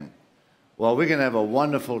Well, we're going to have a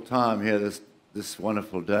wonderful time here this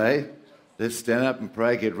wonderful day. Let's stand up and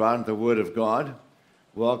pray, get right into the Word of God.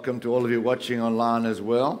 Welcome to all of you watching online as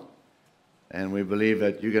well. And we believe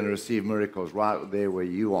that you're going to receive miracles right there where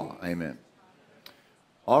you are. Amen.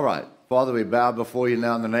 All right. Father, we bow before you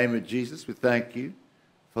now in the name of Jesus. We thank you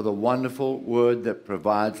for the wonderful Word that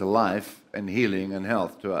provides life and healing and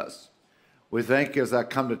health to us. We thank you as I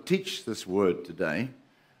come to teach this Word today,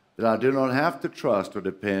 that I do not have to trust or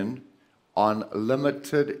depend on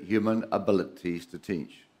limited human abilities to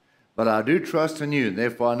teach. But I do trust in you, and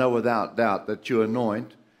therefore I know without doubt that you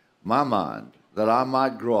anoint my mind, that I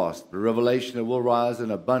might grasp the revelation that will rise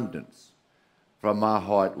in abundance from my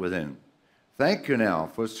heart within. Thank you now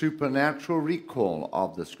for supernatural recall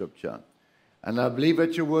of the Scripture. And I believe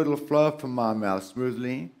that your word will flow from my mouth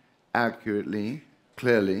smoothly, accurately,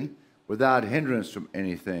 clearly, without hindrance from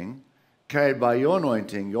anything, carried by your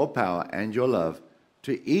anointing, your power, and your love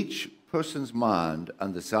to each person's mind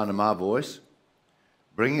and the sound of my voice,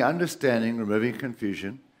 bringing understanding, removing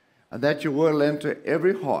confusion, and that your word will enter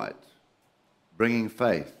every heart, bringing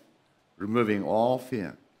faith, removing all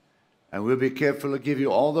fear. And we'll be careful to give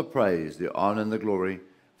you all the praise, the honor, and the glory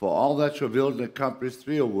for all that's revealed and accomplished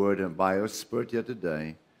through your word and by your Spirit here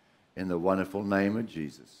today, in the wonderful name of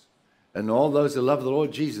Jesus. And all those that love the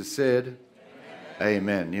Lord Jesus said, Amen.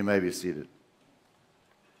 Amen. You may be seated.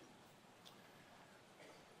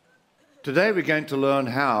 Today we're going to learn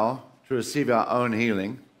how to receive our own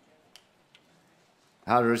healing,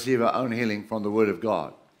 from the Word of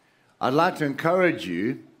God. I'd like to encourage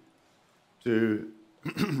you to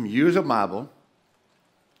use a Bible.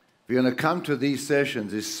 If you're going to come to these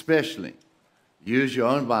sessions, especially, use your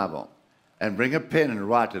own Bible and bring a pen and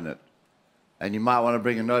write in it. And you might want to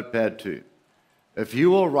bring a notepad too. If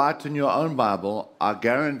you will write in your own Bible, I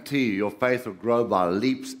guarantee you your faith will grow by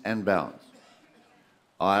leaps and bounds.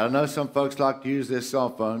 I know some folks like to use their cell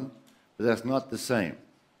phone, but that's not the same.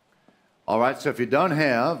 All right, so if you don't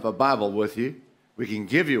have a Bible with you, we can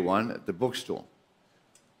give you one at the bookstore.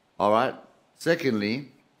 All right. Secondly,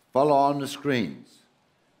 follow on the screens.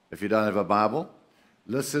 If you don't have a Bible,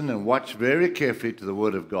 listen and watch very carefully to the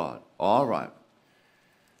Word of God. All right.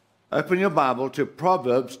 Open your Bible to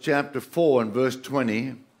Proverbs chapter 4 and verse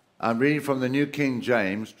 20. I'm reading from the New King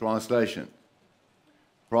James translation.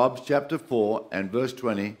 Proverbs chapter 4 and verse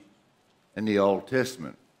 20 in the Old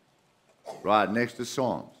Testament, right next to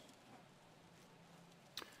Psalms.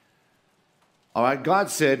 All right, God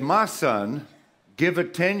said, my son, give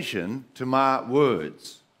attention to my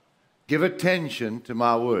words. Give attention to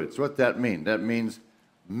my words. What that mean? That means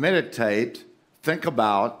meditate, think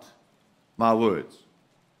about my words.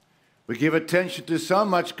 We give attention to so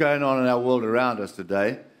much going on in our world around us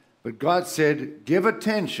today, but God said, give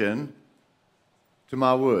attention to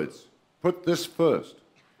my words. Put this first.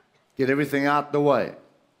 Get everything out the way.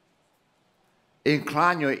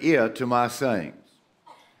 Incline your ear to my sayings.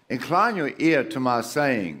 Incline your ear to my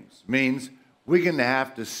sayings means we're going to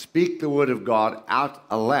have to speak the Word of God out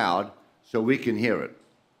aloud so we can hear it.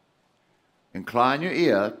 Incline your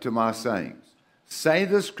ear to my sayings. Say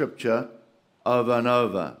the Scripture over and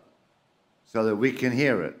over so that we can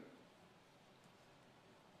hear it.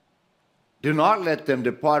 Do not let them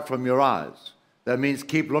depart from your eyes. That means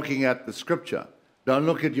keep looking at the Scripture. Don't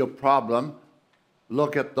look at your problem.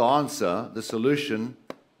 Look at the answer, the solution,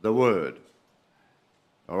 the Word.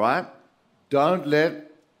 All right? Don't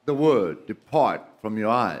let the Word depart from your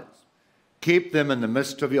eyes. Keep them in the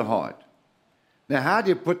midst of your heart. Now, how do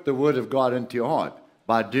you put the Word of God into your heart?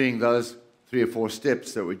 By doing those 3 or 4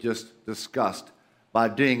 steps that we just discussed. By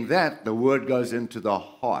doing that, the Word goes into the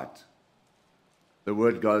heart. The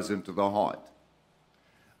Word goes into the heart.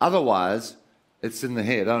 Otherwise, it's in the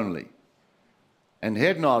head only. And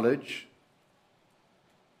head knowledge,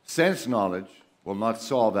 sense knowledge, will not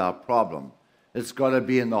solve our problem. It's got to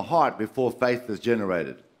be in the heart before faith is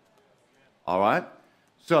generated. All right?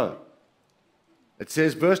 So, it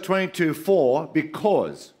says, verse 22, for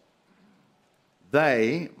because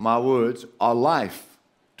they, my words, are life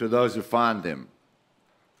to those who find them,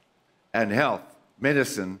 and health,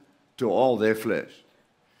 medicine to all their flesh.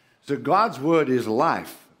 So God's word is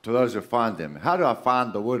life to those who find them. How do I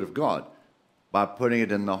find the Word of God? By putting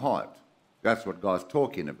it in the heart. That's what God's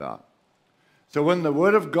talking about. So when the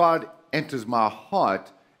Word of God enters my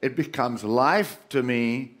heart, it becomes life to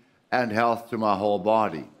me and health to my whole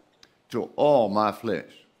body, to all my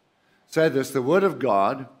flesh. Say this, the Word of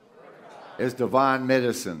God is divine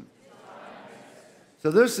medicine. So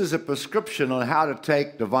this is a prescription on how to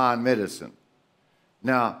take divine medicine.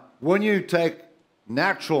 Now, when you take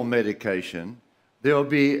natural medication, there will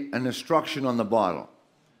be an instruction on the bottle.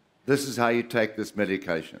 This is how you take this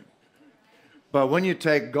medication. But when you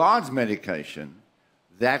take God's medication,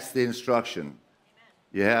 that's the instruction.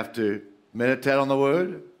 You have to meditate on the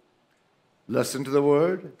Word, listen to the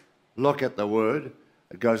Word, look at the Word.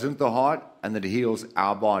 It goes into the heart, and it heals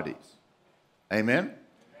our bodies. Amen?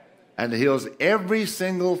 And it heals every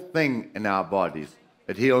single thing in our bodies.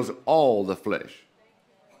 It heals all the flesh.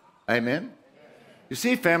 Amen? You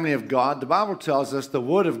see, family of God, the Bible tells us the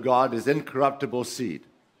Word of God is incorruptible seed.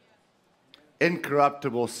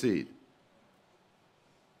 Incorruptible seed.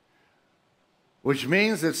 Which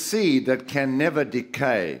means it's seed that can never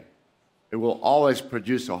decay. It will always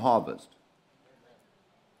produce a harvest.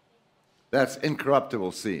 That's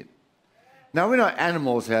incorruptible seed. Now we know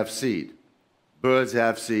animals have seed. Birds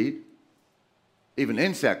have seed. Even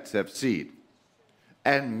insects have seed.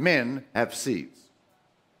 And men have seeds.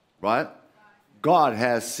 Right? God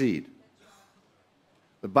has seed.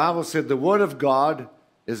 The Bible said the Word of God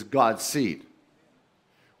is God's seed.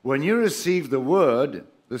 When you receive the Word,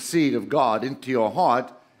 the seed of God, into your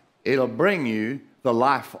heart, it'll bring you the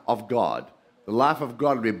life of God. The life of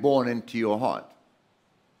God will be born into your heart.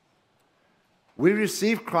 We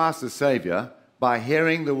receive Christ as Savior by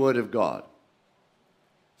hearing the Word of God.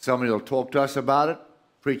 Somebody will talk to us about it,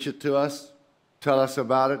 preach it to us, tell us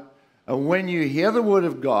about it. And when you hear the Word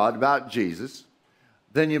of God about Jesus,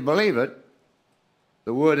 then you believe it,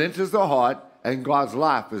 the Word enters the heart, and God's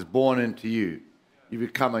life is born into you. You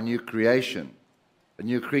become a new creation, a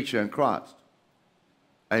new creature in Christ.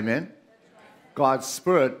 Amen? God's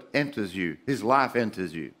Spirit enters you. His life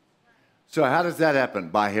enters you. So how does that happen?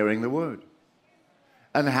 By hearing the Word.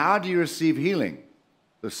 And how do you receive healing?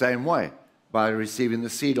 The same way, by receiving the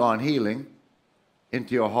seed on healing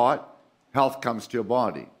into your heart, health comes to your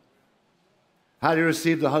body. How do you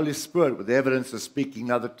receive the Holy Spirit with the evidence of speaking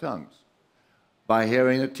in other tongues? By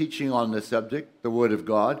hearing a teaching on the subject, the Word of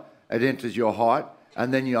God, it enters your heart,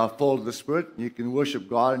 and then you are full of the Spirit, and you can worship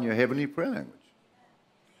God in your heavenly prayer language.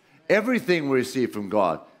 Everything we receive from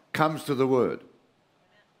God comes to the Word.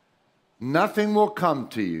 Nothing will come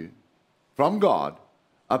to you from God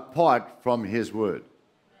apart from His Word.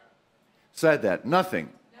 Say that. Nothing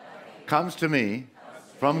comes to me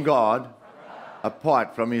from God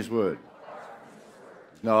apart from His Word.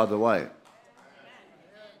 No other way.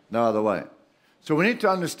 No other way. So we need to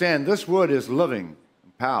understand this Word is living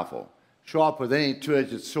and powerful, sharper than any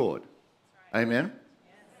two-edged sword. Amen?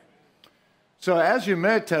 So as you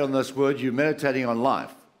meditate on this Word, you're meditating on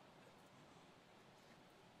life.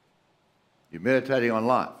 You're meditating on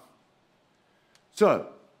life. So,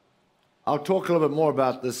 I'll talk a little bit more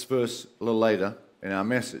about this verse a little later in our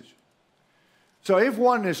message. So if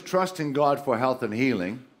one is trusting God for health and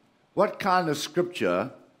healing, what kind of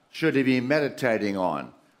scripture should he be meditating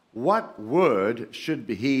on? What word should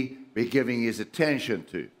he be giving his attention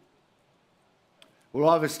to? Well,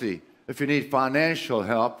 obviously, if you need financial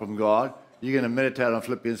help from God, you're going to meditate on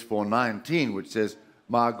Philippians 4:19, which says,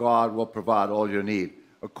 "My God will provide all your need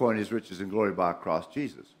according to His riches and glory by Christ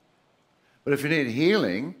Jesus." But if you need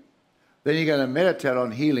healing, then you're going to meditate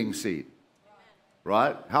on healing seed,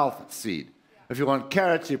 right? Health seed. If you want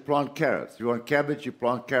carrots, you plant carrots. If you want cabbage, you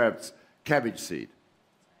plant carrots, cabbage seed.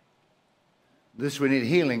 This we need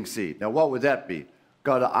healing seed. Now, what would that be?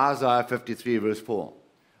 Go to Isaiah 53, verse 4.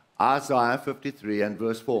 Isaiah 53 and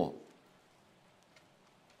verse 4.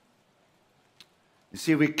 You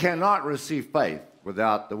see, we cannot receive faith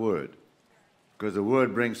without the Word, because the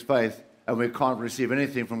Word brings faith, and we can't receive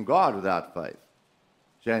anything from God without faith.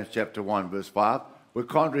 James chapter 1, verse 5. We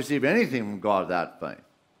can't receive anything from God without faith.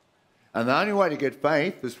 And the only way to get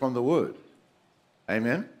faith is from the Word.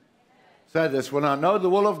 Amen? Say this: when I know the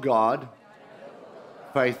will of God,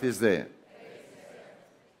 faith is there.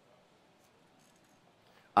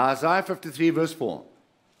 Isaiah 53, verse 4.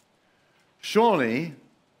 Surely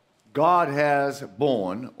God has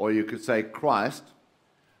borne, or you could say Christ,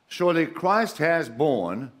 surely Christ has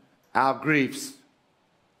borne our griefs.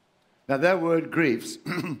 Now that word griefs,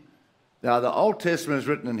 now the Old Testament is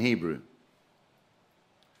written in Hebrew.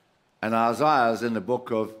 And Isaiah is in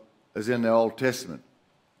the Old Testament.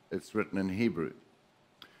 It's written in Hebrew.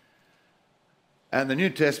 And the New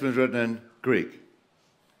Testament is written in Greek.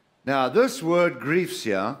 Now this word griefs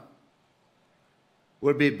here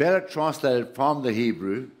would be better translated from the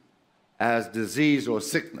Hebrew as disease or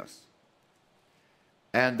sickness.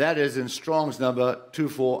 And that is in Strong's number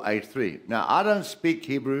 2483. Now, I don't speak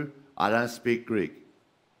Hebrew, I don't speak Greek,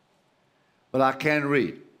 but I can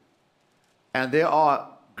read. And there are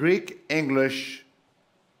Greek English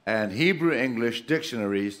and Hebrew English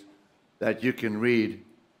dictionaries that you can read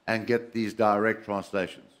and get these direct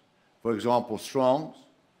translations. For example, Strong's,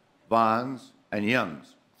 Barnes, and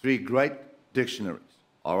Young's, 3 great dictionaries,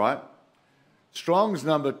 all right? Strong's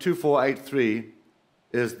number 2483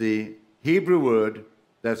 is the Hebrew word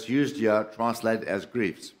that's used here, translated as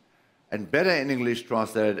griefs, and better in English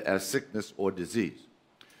translated as sickness or disease.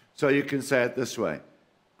 So you can say it this way: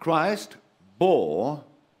 Christ bore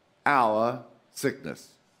our sickness.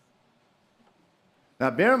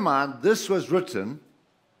 Now bear in mind, this was written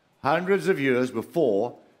hundreds of years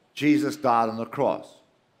before Jesus died on the cross.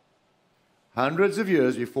 Hundreds of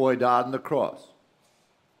years before he died on the cross.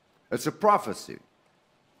 It's a prophecy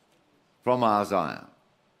from Isaiah.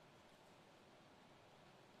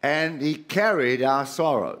 And he carried our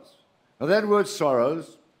sorrows. Now that word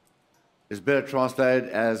sorrows is better translated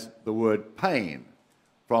as the word pain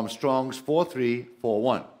from Strong's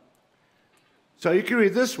 4341. So you can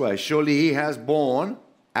read this way: surely he has borne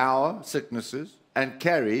our sicknesses and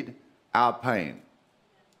carried our pain.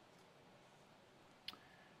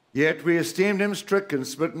 Yet we esteemed him stricken,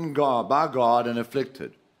 smitten by God, and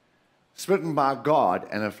afflicted. Smitten by God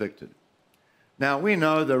and afflicted. Now we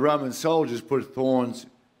know the Roman soldiers put thorns,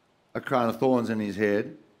 a crown of thorns in his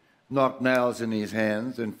head, knocked nails in his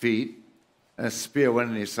hands and feet, and a spear went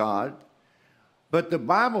in his side. But the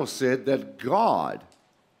Bible said that God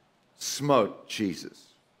smote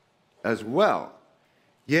Jesus as well.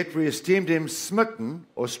 Yet we esteemed him smitten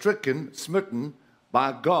or stricken, smitten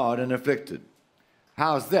by God and afflicted.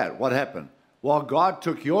 How's that? What happened? Well, God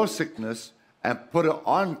took your sickness and put it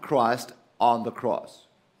on Christ on the cross.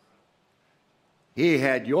 He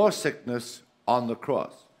had your sickness on the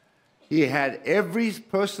cross. He had every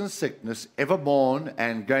person's sickness ever born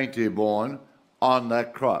and going to be born on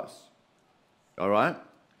that cross. All right?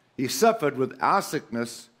 He suffered with our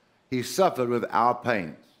sickness. He suffered with our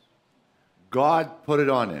pains. God put it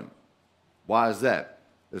on him. Why is that?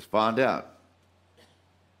 Let's find out.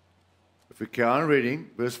 If we carry on reading,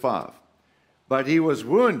 verse 5. But he was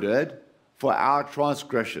wounded for our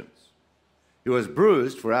transgressions. He was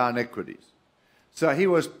bruised for our iniquities. So he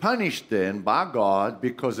was punished then by God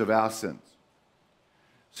because of our sins.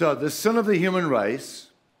 So the sin of the human race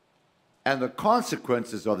and the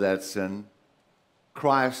consequences of that sin,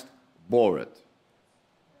 Christ bore it.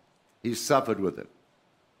 He suffered with it.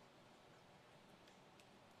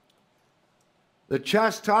 The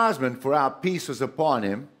chastisement for our peace was upon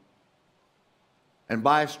him, and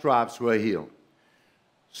by his stripes we're healed.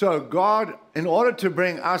 So God, in order to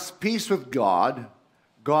bring us peace with God,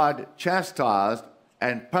 God chastised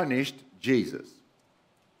and punished Jesus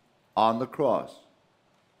on the cross.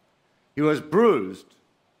 He was bruised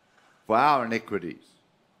for our iniquities.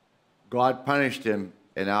 God punished him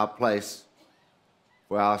in our place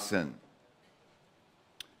for our sin.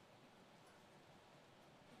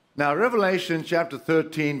 Now, Revelation chapter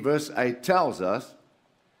 13, verse 8 tells us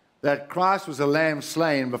that Christ was a lamb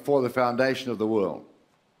slain before the foundation of the world.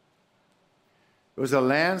 It was a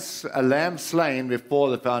lamb slain before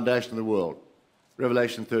the foundation of the world.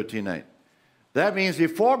 Revelation 13:8. That means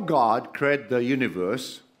before God created the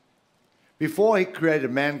universe, before he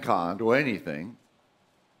created mankind or anything,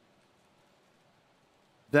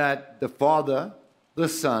 that the Father, the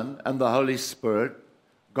Son, and the Holy Spirit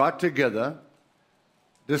got together,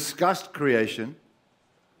 discussed creation,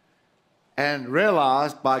 and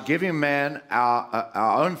realized by giving man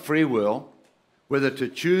our own free will, whether to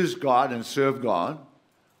choose God and serve God,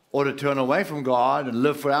 or to turn away from God and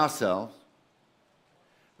live for ourselves,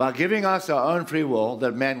 by giving us our own free will,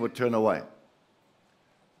 that man would turn away.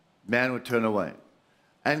 Man would turn away.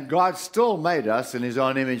 And God still made us in his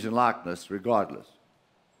own image and likeness, regardless.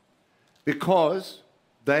 Because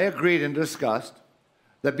they agreed and discussed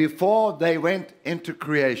that before they went into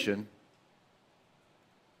creation,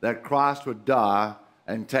 that Christ would die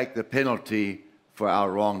and take the penalty for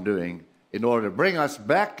our wrongdoing in order to bring us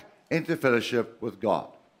back into fellowship with God.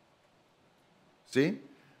 See?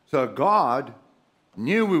 So God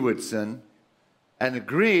knew we would sin and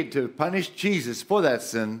agreed to punish Jesus for that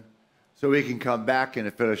sin so we can come back into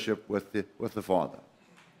fellowship with the Father.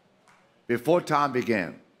 Before time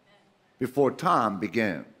began. Before time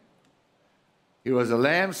began. He was a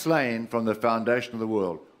lamb slain from the foundation of the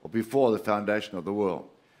world, or before the foundation of the world.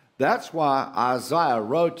 That's why Isaiah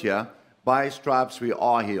wrote here, by his stripes we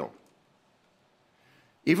are healed.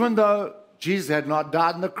 Even though Jesus had not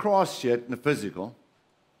died on the cross yet in the physical,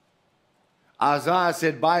 Isaiah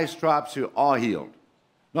said, by his stripes you are healed.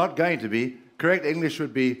 Not going to be. Correct English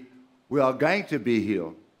would be, we are going to be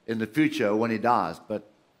healed in the future when he dies, but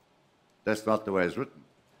that's not the way it's written.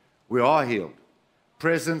 We are healed.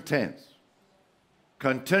 Present tense.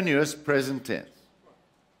 Continuous present tense.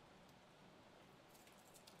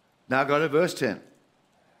 Now go to verse 10.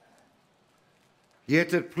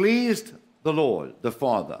 Yet it pleased the Lord, the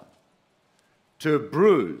Father, to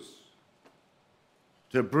bruise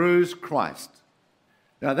to bruise Christ.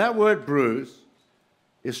 Now that word bruise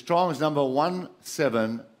is Strong's number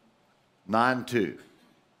 1792.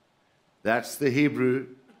 That's the Hebrew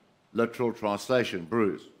literal translation,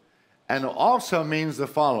 bruise. And it also means the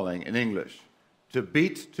following in English: to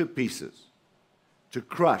beat to pieces, to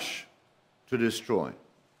crush, to destroy.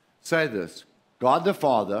 Say this: God the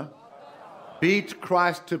Father beat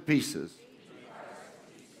Christ to pieces,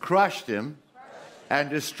 crushed him, and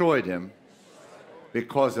destroyed him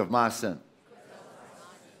because of my sin.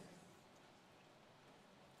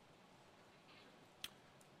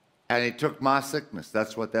 And he took my sickness.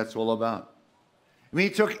 That's what that's all about. I mean,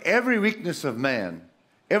 he took every weakness of man,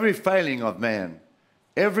 every failing of man,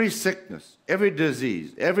 every sickness, every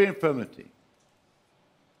disease, every infirmity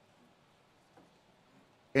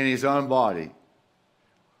in his own body.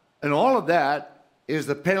 And all of that is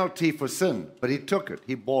the penalty for sin. But he took it.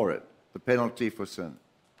 He bore it, the penalty for sin.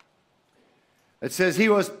 It says he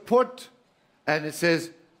was put, and it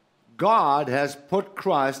says God has put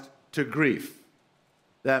Christ to grief.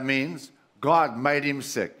 That means God made him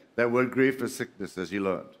sick. That word grief is sickness, as you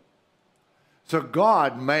learned. So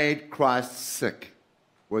God made Christ sick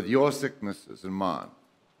with your sicknesses and mine.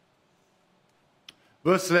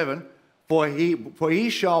 Verse 11, for he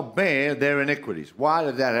shall bear their iniquities. Why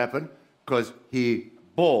did that happen? Because he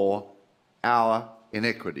bore our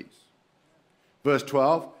iniquities. Verse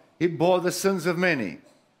 12, he bore the sins of many.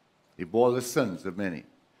 He bore the sins of many.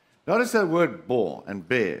 Notice that word bore and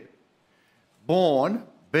bear. Born,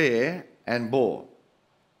 bear, and bore.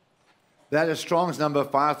 That is Strong's number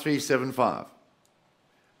 5375.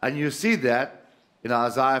 And you see that in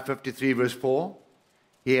Isaiah 53 verse 4.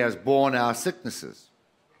 He has borne our sicknesses.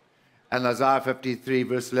 And Isaiah 53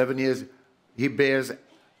 verse 11, he bears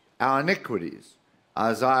our iniquities.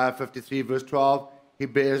 Isaiah 53 verse 12, he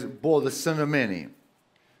bore the sin of many.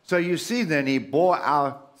 So you see then, he bore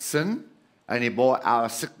our sin and he bore our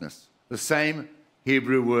sickness. The same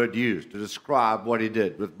Hebrew word used to describe what he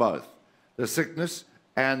did with both the sickness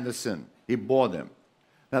and the sin. He bore them.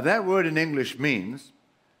 Now that word in English means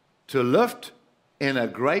to lift in a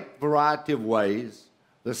great variety of ways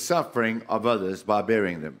the suffering of others by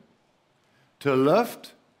bearing them. To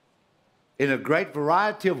lift in a great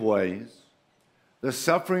variety of ways the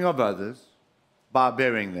suffering of others by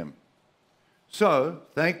bearing them. So,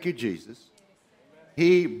 thank you, Jesus.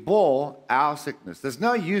 He bore our sickness. There's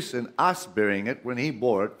no use in us bearing it when he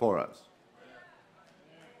bore it for us.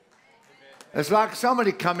 It's like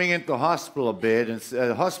somebody coming into a hospital bed and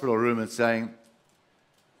hospital room and saying,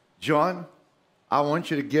 John, I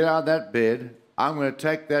want you to get out of that bed. I'm going to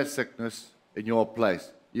take that sickness in your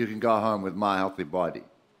place. You can go home with my healthy body.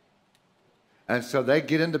 And so they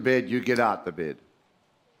get into bed, you get out the bed.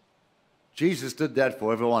 Jesus did that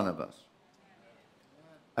for every one of us.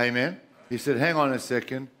 Amen? He said, hang on a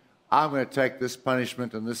second. I'm going to take this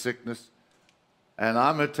punishment and this sickness, and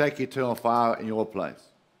I'm going to take eternal fire in your place.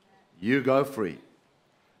 You go free.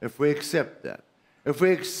 If we accept that, if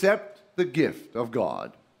we accept the gift of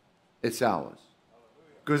God, it's ours.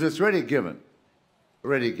 Because it's already given.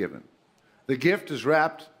 Already given. The gift is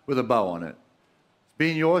wrapped with a bow on it. It's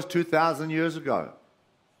been yours 2,000 years ago.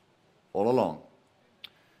 All along.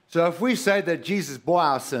 So if we say that Jesus bore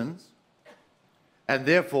our sins, and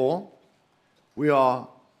therefore we are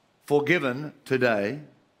forgiven today,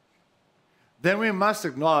 then we must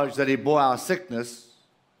acknowledge that he bore our sickness,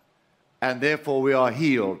 and therefore we are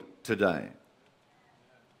healed today.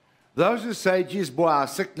 Those who say Jesus bore our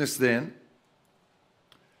sickness then,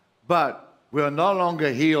 but we are no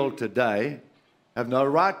longer healed today, have no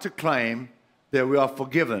right to claim that we are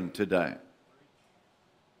forgiven today.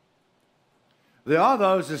 There are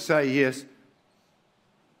those who say, yes,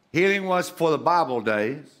 healing was for the Bible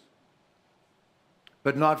days,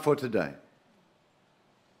 but not for today.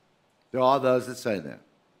 There are those that say that.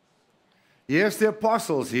 Yes, the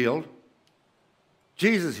apostles healed,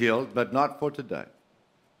 Jesus healed, but not for today.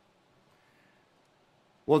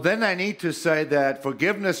 Well, then they need to say that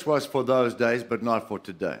forgiveness was for those days, but not for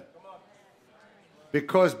today.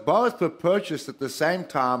 Because both were purchased at the same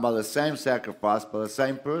time by the same sacrifice, by the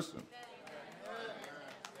same person.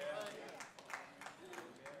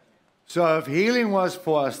 So if healing was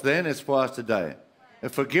for us then, it's for us today.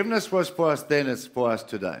 If forgiveness was for us then, it's for us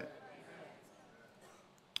today.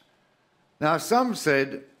 Now,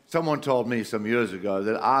 someone told me some years ago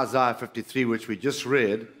that Isaiah 53, which we just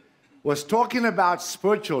read, was talking about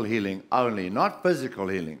spiritual healing only, not physical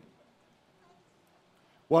healing.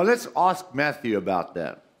 Well, let's ask Matthew about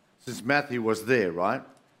that, since Matthew was there, right?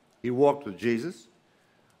 He walked with Jesus.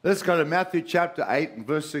 Let's go to Matthew chapter 8 and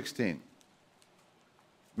verse 16.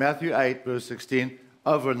 Matthew 8, verse 16,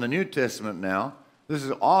 over in the New Testament now. This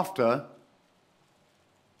is after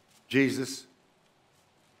Jesus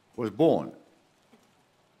was born.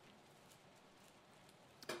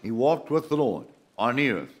 He walked with the Lord on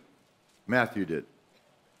the earth. Matthew did.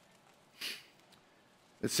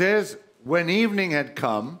 It says, when evening had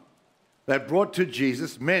come, they brought to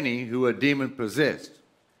Jesus many who were demon-possessed,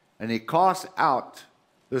 and he cast out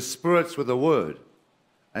the spirits with a word,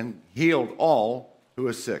 and healed all who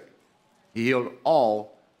were sick. He healed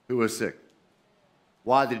all who were sick.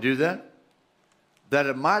 Why did he do that? That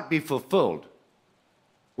it might be fulfilled,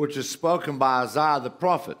 which is spoken by Isaiah the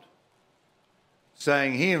prophet,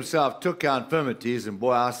 saying, he himself took our infirmities and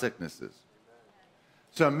bore our sicknesses.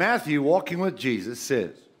 So Matthew, walking with Jesus,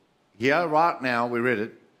 says, here right now, we read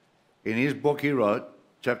it, in his book he wrote,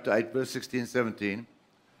 chapter 8, verse 16, 17,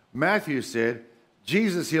 Matthew said,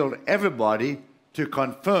 Jesus healed everybody to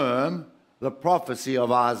confirm the prophecy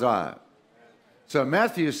of Isaiah. So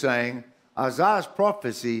Matthew is saying, Isaiah's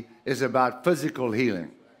prophecy is about physical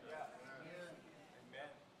healing.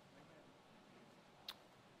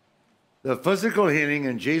 The physical healing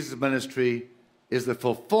in Jesus' ministry is the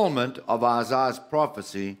fulfillment of Isaiah's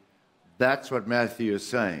prophecy. That's what Matthew is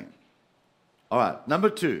saying. All right, number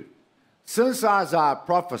 2. Since Isaiah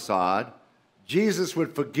prophesied Jesus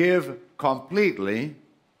would forgive completely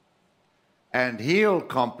and heal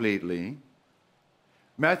completely,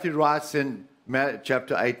 Matthew writes in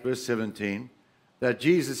chapter 8, verse 17, that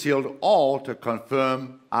Jesus healed all to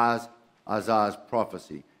confirm Isaiah's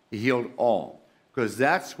prophecy. He healed all, because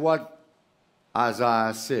that's what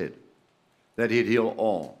Isaiah said, that he'd heal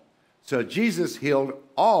all. So Jesus healed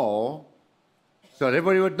all, so that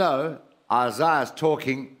everybody would know Isaiah's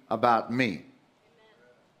talking about me.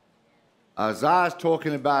 Isaiah's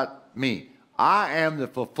talking about me. I am the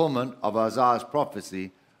fulfillment of Isaiah's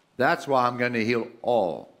prophecy. That's why I'm going to heal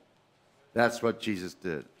all. That's what Jesus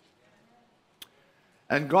did.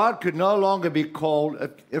 And God could no longer be called,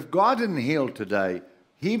 if God didn't heal today,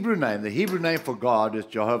 the Hebrew name for God is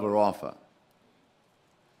Jehovah Rapha.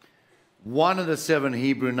 One of the 7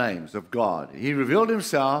 Hebrew names of God. He revealed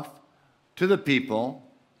himself to the people,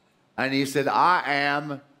 and he said, I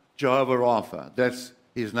am Jehovah Rapha. That's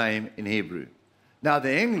his name in Hebrew. Now,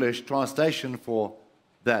 the English translation for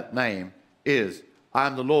that name is, I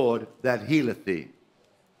am the Lord that healeth thee.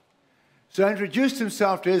 So he introduced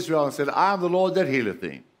himself to Israel and said, I am the Lord that healeth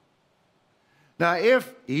thee. Now,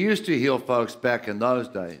 if he used to heal folks back in those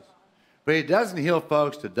days, but he doesn't heal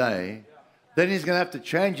folks today, then he's going to have to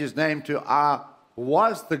change his name to, I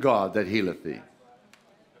was the God that healeth thee.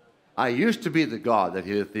 I used to be the God that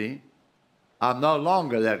healeth thee. I'm no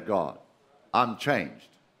longer that God. I'm changed.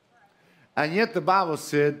 And yet the Bible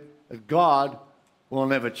said that God will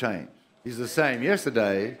never change. He's the same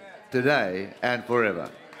yesterday, today, and forever.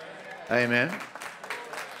 Amen.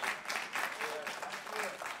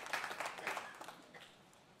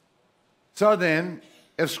 So then,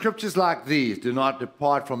 if scriptures like these do not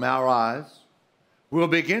depart from our eyes, we'll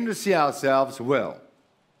begin to see ourselves well.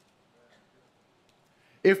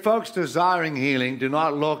 If folks desiring healing do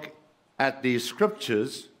not look at these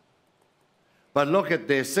scriptures, but look at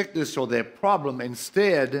their sickness or their problem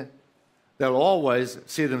instead, they'll always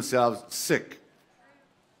see themselves sick.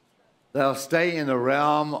 They'll stay in the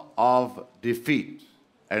realm of defeat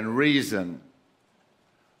and reason,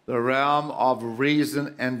 the realm of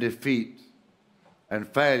reason and defeat and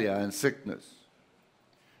failure and sickness.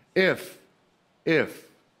 If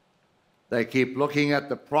they keep looking at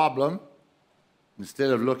the problem instead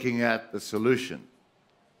of looking at the solution.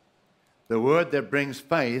 The word that brings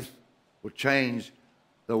faith will change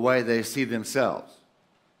the way they see themselves.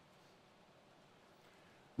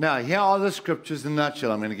 Now, here are the scriptures in a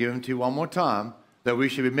nutshell. I'm going to give them to you one more time that we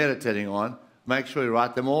should be meditating on. Make sure you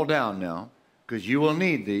write them all down now, because you will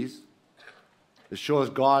need these. As sure as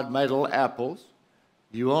God made little apples,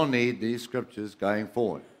 you will need these scriptures going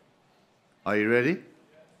forward. Are you ready?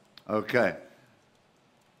 Okay.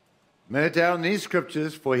 Meditate on these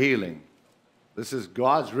scriptures for healing. This is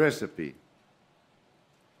God's recipe.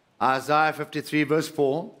 Isaiah 53 verse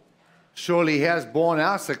 4, surely he has borne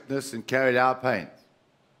our sickness and carried our pains.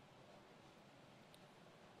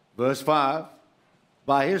 Verse 5,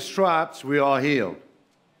 by his stripes we are healed.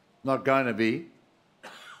 Not going to be.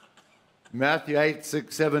 Matthew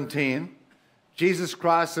 8:17, Jesus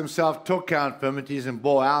Christ himself took our infirmities and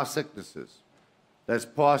bore our sicknesses. That's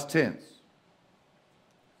past tense.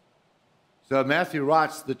 So Matthew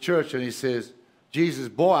writes to the church and he says, Jesus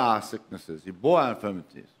bore our sicknesses. He bore our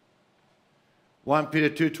infirmities. 1 Peter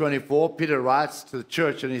 2:24, Peter writes to the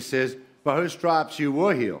church and he says, by whose stripes you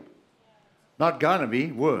were healed. Not going to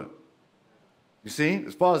be, were. You see,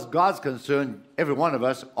 as far as God's concerned, every one of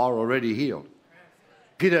us are already healed.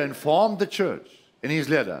 Peter informed the church in his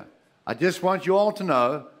letter, I just want you all to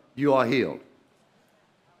know you are healed.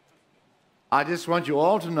 I just want you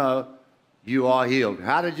all to know you are healed.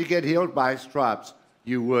 How did you get healed? By stripes.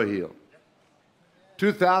 You were healed.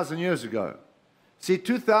 2,000 years ago. See,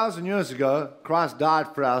 2,000 years ago, Christ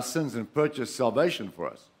died for our sins and purchased salvation for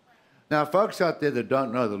us. Now, folks out there that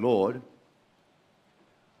don't know the Lord,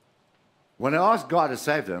 when they ask God to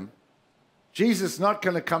save them, Jesus is not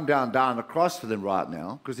going to come down the cross for them right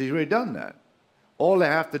now because he's already done that. All they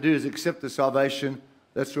have to do is accept the salvation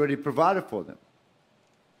that's already provided for them.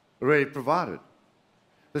 Already provided.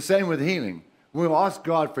 The same with healing. When we ask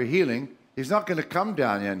God for healing, he's not going to come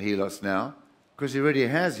down here and heal us now because he already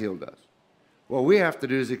has healed us. What we have to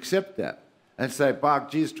do is accept that and say, by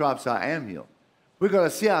Jesus' stripes I am healed. We've got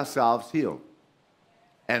to see ourselves healed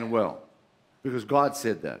and well because God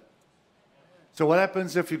said that. So what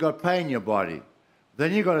happens if you've got pain in your body?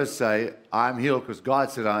 Then you've got to say, I'm healed because God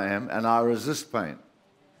said I am, and I resist pain.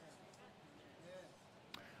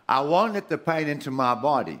 I won't let the pain into my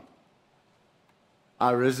body.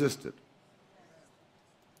 I resist it.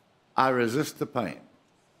 I resist the pain.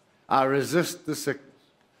 I resist the sickness.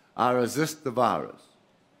 I resist the virus.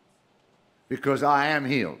 Because I am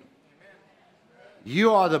healed.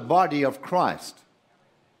 You are the body of Christ.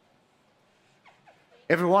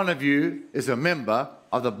 Every one of you is a member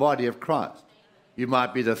of the body of Christ. You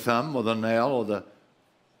might be the thumb or the nail or the...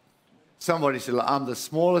 Somebody said, I'm the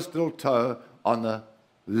smallest little toe on the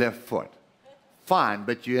left foot. Fine,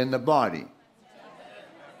 but you're in the body.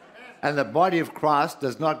 And the body of Christ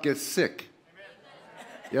does not get sick.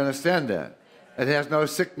 You understand that? It has no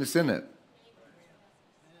sickness in it.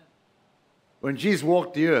 When Jesus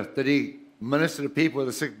walked the earth, did he minister to people with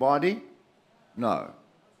a sick body? No.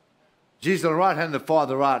 Jesus on the right hand of the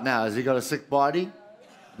Father right now, has he got a sick body?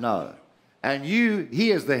 No. And you,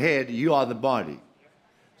 he is the head, you are the body.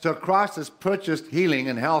 So Christ has purchased healing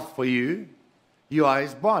and health for you. You are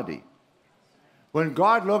his body. When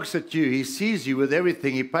God looks at you, he sees you with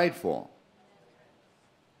everything he paid for.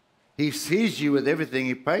 He sees you with everything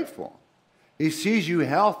he paid for. He sees you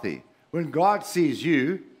healthy. When God sees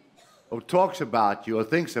you, or talks about you, or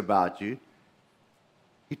thinks about you,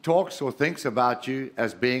 he talks or thinks about you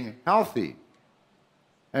as being healthy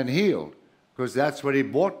and healed, because that's what he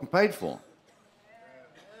bought and paid for.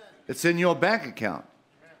 It's in your bank account.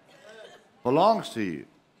 Belongs to you.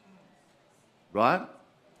 Right?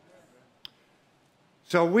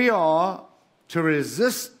 So we are to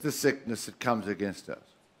resist the sickness that comes against us.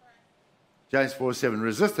 James 4:7,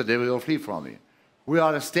 resist the devil, he'll flee from you. We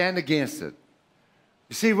are to stand against it.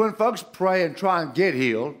 You see, when folks pray and try and get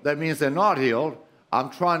healed, that means they're not healed. I'm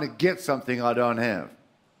trying to get something I don't have.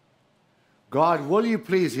 God, will you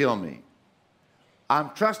please heal me?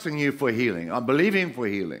 I'm trusting you for healing. I'm believing for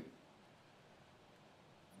healing.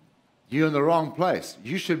 You're in the wrong place.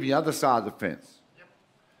 You should be on the other side of the fence.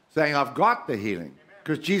 Saying, I've got the healing.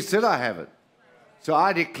 Because Jesus said I have it. So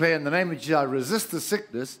I declare in the name of Jesus, I resist the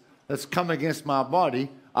sickness that's come against my body.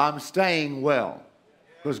 I'm staying well.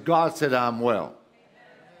 Because God said I'm well.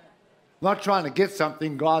 I'm not trying to get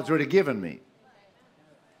something God's already given me.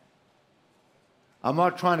 I'm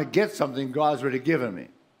not trying to get something God's already given me.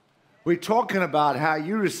 We're talking about how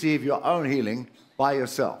you receive your own healing by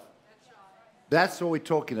yourself. That's what we're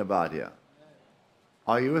talking about here.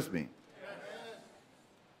 Are you with me?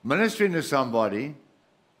 Ministering to somebody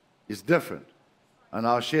is different. And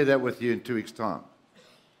I'll share that with you in 2 weeks' time.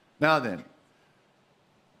 Now then,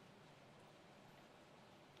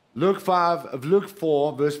 Luke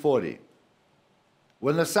 4, verse 40.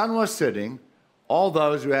 When the sun was setting, all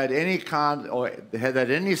those who had any kind or had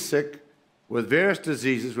any sick with various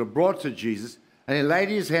diseases were brought to Jesus, and he laid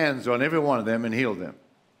his hands on every one of them and healed them.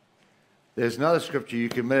 There's another scripture you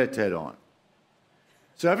can meditate on.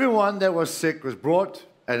 So everyone that was sick was brought,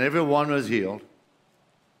 and everyone was healed.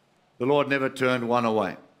 The Lord never turned one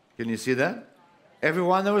away. Can you see that?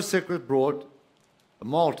 Everyone that was sick was brought, a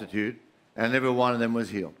multitude, and every one of them was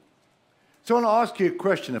healed. So I want to ask you a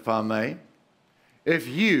question, if I may. If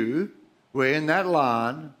you were in that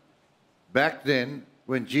line back then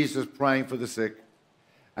when Jesus was praying for the sick,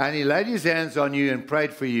 and he laid his hands on you and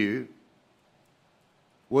prayed for you,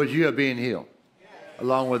 would you have been healed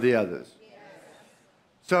along with the others?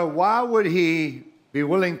 So why would he be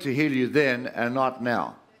willing to heal you then and not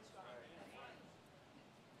now?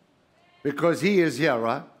 Because he is here,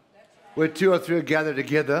 right? Where two or three are gathered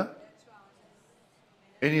together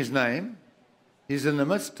in his name, he's in the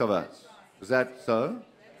midst of us. Is that so?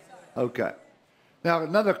 Okay. Now,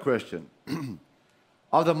 another question.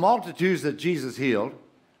 Of the multitudes that Jesus healed,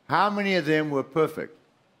 how many of them were perfect?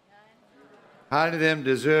 How many of them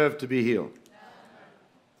deserved to be healed?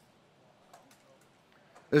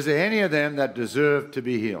 Is there any of them that deserve to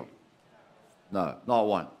be healed? No, not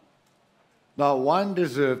one. Not one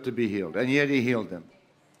deserved to be healed, and yet he healed them.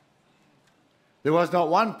 There was not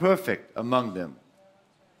one perfect among them,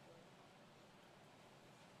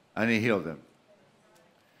 and he healed them.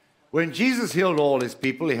 When Jesus healed all his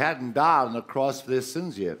people, he hadn't died on the cross for their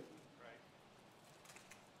sins yet.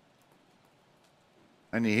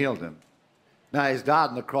 And he healed them. Now he's died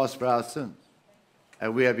on the cross for our sins,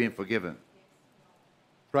 and we have been forgiven.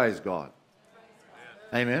 Praise God.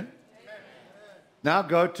 Amen. Now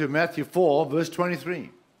go to Matthew 4, verse 23.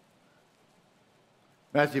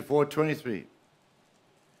 Matthew 4, 23.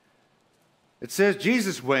 It says,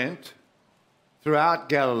 Jesus went throughout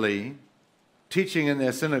Galilee, teaching in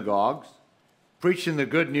their synagogues, preaching the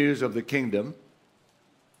good news of the kingdom,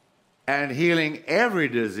 and healing every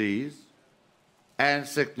disease and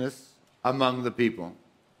sickness among the people.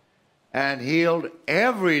 And healed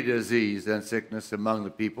every disease and sickness among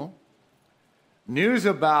the people. News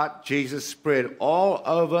about Jesus spread all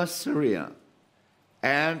over Syria,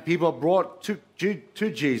 and people brought to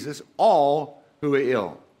Jesus all who were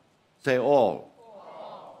ill. Say all.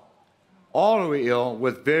 All who were ill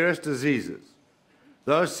with various diseases.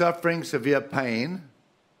 Those suffering severe pain,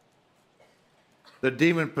 the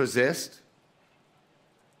demon-possessed,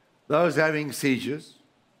 those having seizures,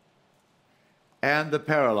 and the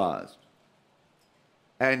paralyzed.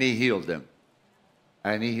 And he healed them.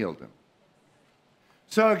 And he healed them.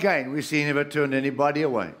 So again, we see he never turned anybody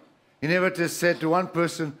away. He never just said to one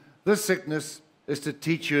person, this sickness is to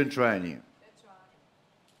teach you and train you. That's right.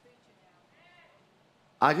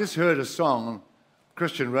 I just heard a song on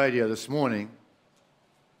Christian radio this morning.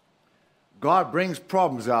 God brings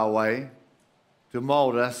problems our way to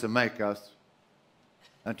mold us and make us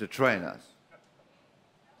and to train us.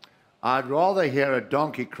 I'd rather hear a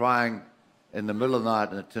donkey crying in the middle of the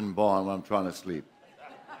night in a tin barn when I'm trying to sleep,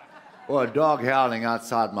 or a dog howling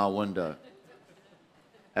outside my window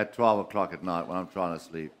at 12 o'clock at night when I'm trying to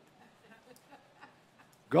sleep.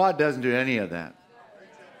 God doesn't do any of that.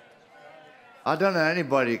 I don't know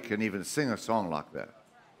anybody can even sing a song like that.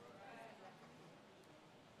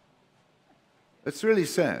 It's really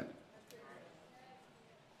sad.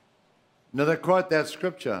 Now they quote that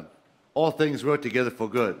scripture, all things work together for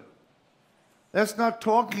good. That's not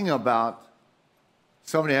talking about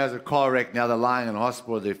somebody has a car wreck, now they're lying in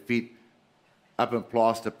hospital, their feet up in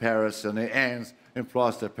plaster Paris and their hands in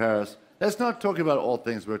plaster Paris. That's not talking about all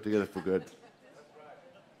things work together for good.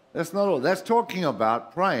 That's not all. That's talking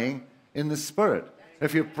about praying in the Spirit.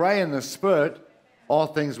 If you pray in the Spirit, all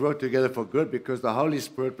things work together for good because the Holy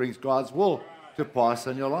Spirit brings God's will to pass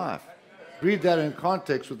in your life. Read that in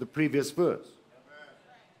context with the previous verse.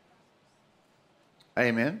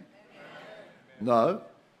 Amen? No.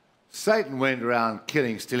 Satan went around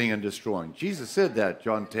killing, stealing, and destroying. Jesus said that,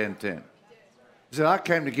 John 10:10. He said, I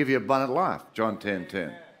came to give you abundant life, John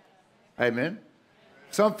 10:10. Amen?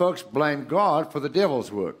 Some folks blame God for the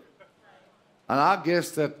devil's work. And I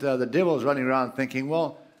guess that the devil's running around thinking,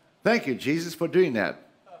 well, thank you, Jesus, for doing that.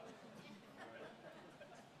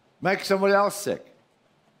 Make somebody else sick.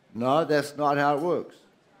 No, that's not how it works.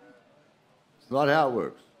 It's not how it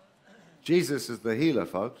works. Jesus is the healer,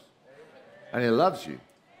 folks. And he loves you.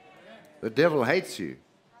 The devil hates you.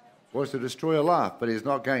 Wants to destroy your life, but he's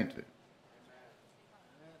not going to.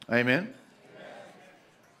 Amen?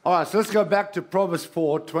 All right, so let's go back to Proverbs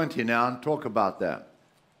 4:20 now and talk about that.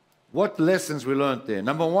 What lessons we learned there?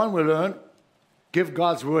 Number one, we learned, give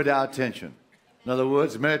God's word our attention. In other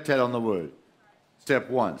words, meditate on the word. Step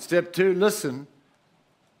one. Step two, listen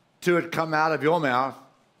to it come out of your mouth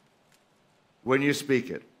when you speak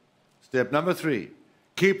it. Step number three,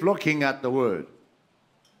 keep looking at the word.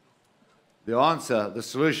 The answer, the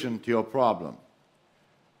solution to your problem.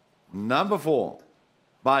 Number four,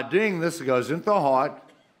 by doing this, it goes into the heart.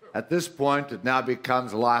 At this point, it now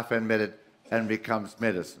becomes life and becomes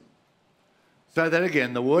medicine. So that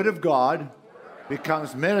again, the Word of God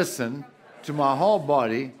becomes medicine to my whole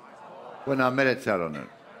body when I meditate on it.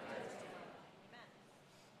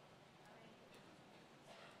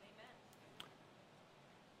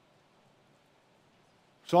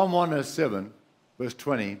 Psalm 107, verse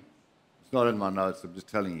 20. It's not in my notes, I'm just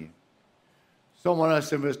telling you. Psalm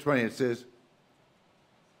 107, verse 20, it says,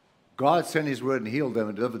 God sent his word and healed them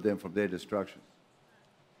and delivered them from their destructions.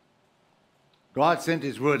 God sent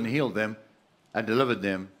his word and healed them and delivered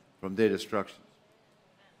them from their destructions.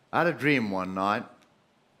 I had a dream one night,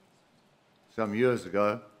 some years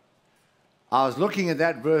ago. I was looking at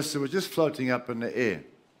that verse that was just floating up in the air.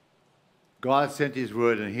 God sent his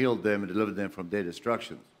word and healed them and delivered them from their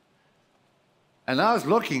destructions. And I was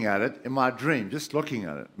looking at it in my dream, just looking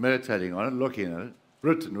at it, meditating on it, looking at it.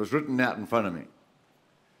 written. It was written out in front of me.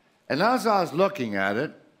 And as I was looking at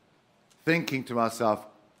it, thinking to myself,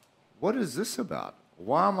 what is this about?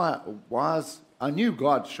 I knew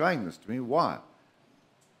God showing this to me. Why?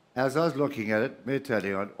 As I was looking at it,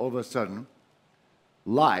 meditating on it, all of a sudden,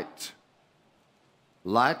 light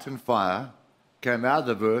and fire came out of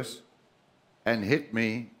the verse and hit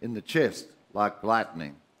me in the chest like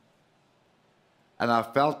lightning. And I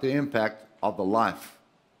felt the impact of the life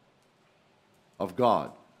of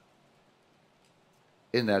God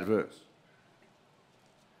in that verse.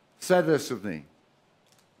 Say this with me.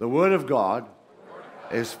 The Word of God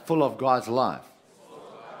is full of God's life.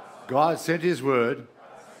 God sent His Word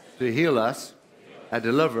to heal us and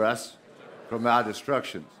deliver us from our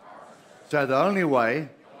destructions. So the only way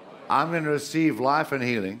I'm going to receive life and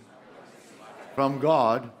healing from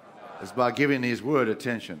God is by giving His Word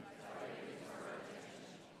attention.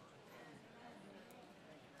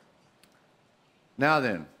 Now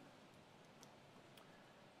then,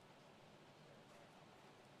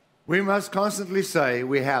 we must constantly say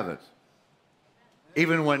we have it,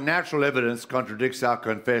 even when natural evidence contradicts our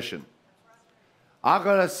confession. I've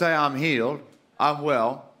got to say I'm healed, I'm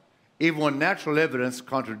well, even when natural evidence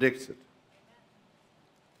contradicts it.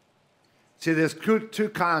 See, there's two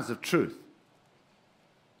kinds of truth.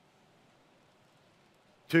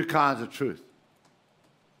 Two kinds of truth.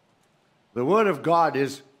 The Word of God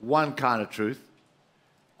is one kind of truth,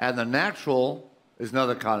 and the natural is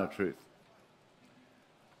another kind of truth.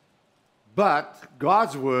 But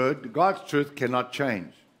God's Word, God's truth cannot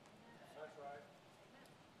change.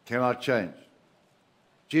 Cannot change.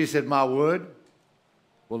 Jesus said, my Word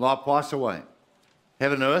will not pass away.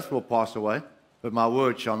 Heaven and earth will pass away, but my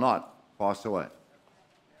Word shall not pass away.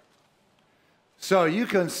 So you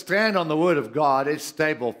can stand on the Word of God. It's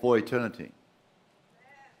stable for eternity.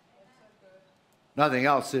 Nothing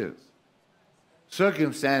else is.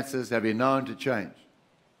 Circumstances have been known to change,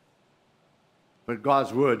 but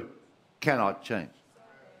God's Word cannot change.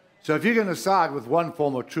 So if you're going to side with one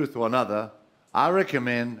form of truth or another, I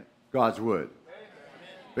recommend God's Word.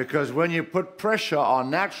 Because when you put pressure on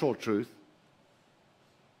natural truth,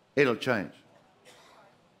 it'll change.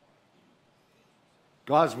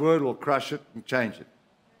 God's Word will crush it and change it.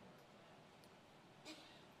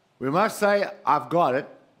 We must say, I've got it,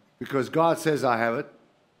 because God says I have it.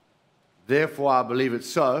 Therefore, I believe it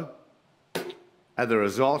so, and the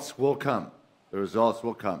results will come. The results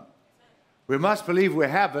will come. We must believe we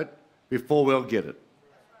have it before we'll get it.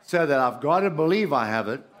 So that I've got to believe I have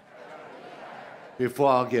it before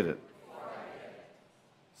I'll get it.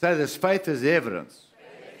 So this faith is the evidence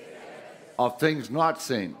of things not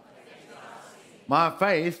seen. My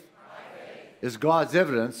faith is God's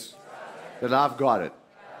evidence that I've got it.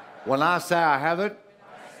 When I say I have it,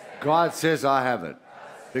 God says I have it.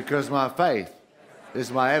 Because my faith is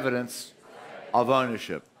my evidence of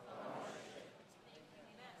ownership.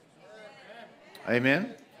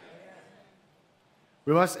 Amen?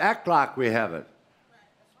 We must act like we have it.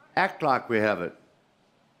 Act like we have it.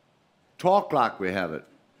 Talk like we have it.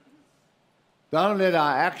 Don't let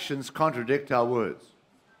our actions contradict our words.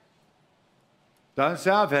 Don't say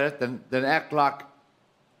I've had it, then act like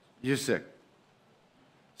you're sick.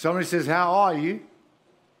 Somebody says, how are you?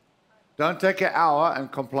 Don't take an hour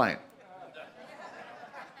and complain.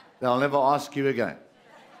 They'll never ask you again.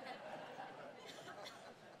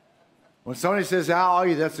 When somebody says, how are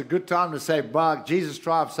you? That's a good time to say, by Jesus'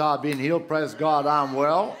 stripes I've been healed. Praise God, I'm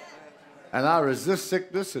well. And I resist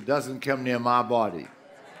sickness. It doesn't come near my body.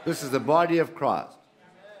 This is the body of Christ.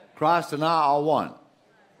 Christ and I are one.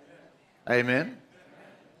 Amen.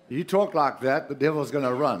 You talk like that, the devil's going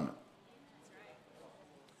to run.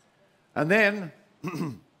 And then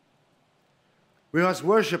we must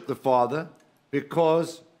worship the Father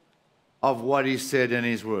because of what He said in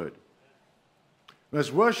His Word. We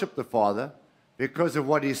must worship the Father because of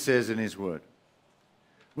what He says in His Word.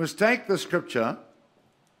 We must take the Scripture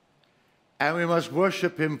and we must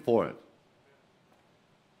worship Him for it.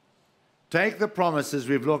 Take the promises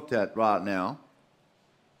we've looked at right now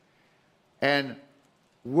and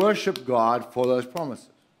worship God for those promises.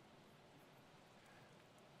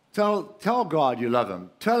 Tell God you love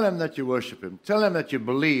Him. Tell Him that you worship Him. Tell Him that you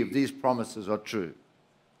believe these promises are true.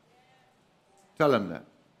 Tell Him that.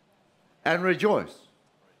 And rejoice.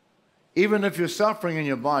 Even if you're suffering in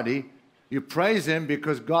your body, you praise Him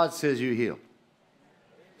because God says you're healed.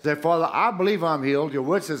 Say, Father, I believe I'm healed. Your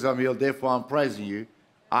word says I'm healed, therefore I'm praising you.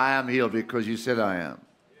 I am healed because you said I am.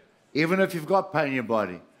 Even if you've got pain in your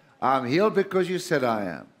body, I'm healed because you said I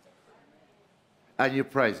am. And you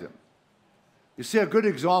praise Him. You see, a good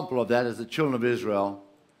example of that is the children of Israel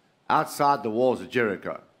outside the walls of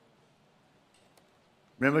Jericho.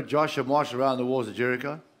 Remember Joshua marched around the walls of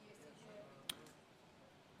Jericho?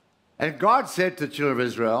 And God said to the children of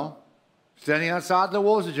Israel, standing outside the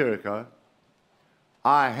walls of Jericho,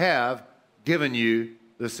 I have given you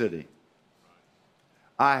the city.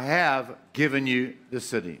 I have given you the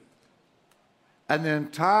city. And the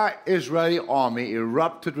entire Israeli army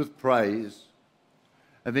erupted with praise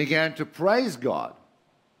and began to praise God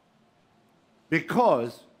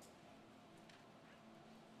because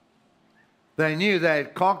they knew they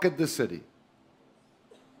had conquered the city.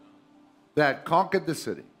 They had conquered the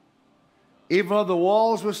city. Even though the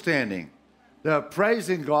walls were standing, they were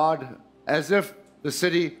praising God as if the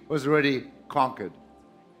city was already conquered.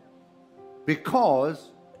 Because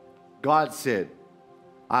God said,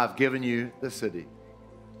 I've given you the city.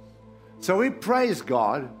 So we praise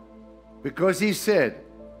God because He said,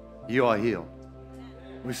 you are healed.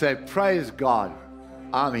 We say, praise God,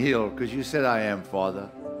 I'm healed because you said I am,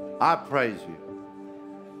 Father. I praise you.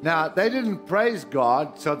 Now, they didn't praise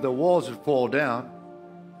God so the walls would fall down.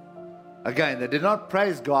 Again, they did not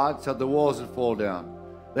praise God so the walls would fall down.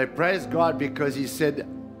 They praised God because He said,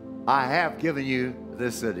 I have given you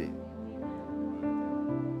this city.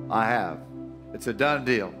 I have. It's a done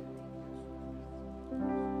deal.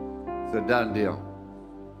 It's a done deal.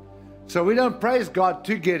 So we don't praise God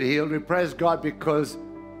to get healed. We praise God because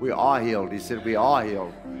we are healed. He said we are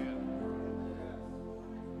healed.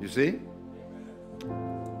 You see?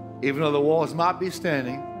 Even though the walls might be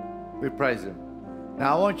standing, we praise Him.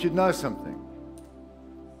 Now I want you to know something.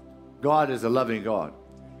 God is a loving God.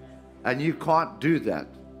 And you can't do that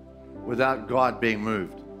without God being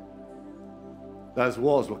moved. Those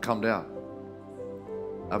walls will come down.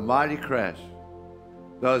 A mighty crash.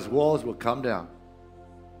 Those walls will come down.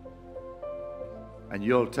 And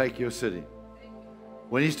you'll take your city.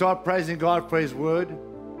 When you start praising God for His word,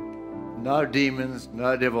 no demons,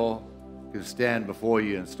 no devil can stand before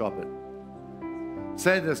you and stop it.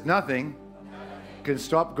 Say this, nothing can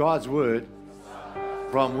stop God's word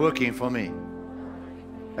from working for me.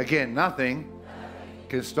 Again, nothing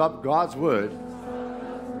can stop God's word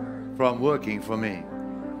from working for me.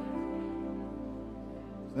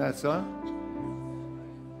 Isn't that so?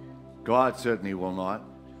 God certainly will not.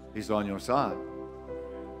 He's on your side.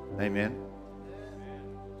 Amen.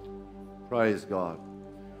 Praise God.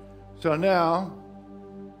 So now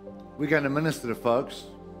we're going to minister to folks.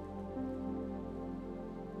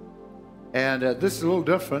 And this is a little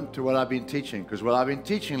different to what I've been teaching, because what I've been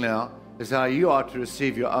teaching now is how you are to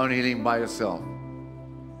receive your own healing by yourself.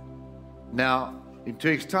 Now, in 2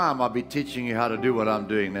 weeks' time, I'll be teaching you how to do what I'm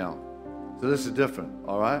doing now. So this is different,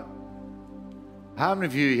 all right? How many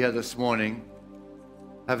of you here this morning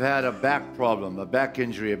have had a back problem, a back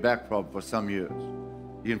injury, a back problem for some years?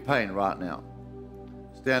 You're in pain right now.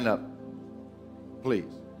 Stand up, please.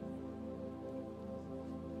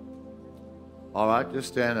 All right, just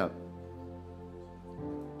stand up.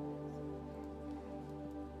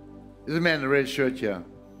 There's a man in the red shirt here.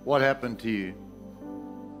 What happened to you?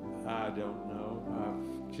 I don't know.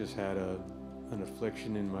 I've just had an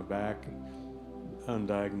affliction in my back,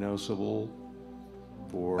 undiagnosable,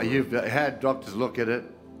 for You've had doctors look at it?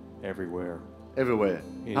 everywhere. Everywhere.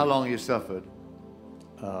 How long you suffered?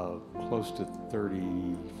 Close to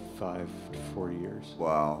 35 to 40 years.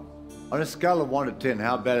 Wow. On a scale of 1 to 10,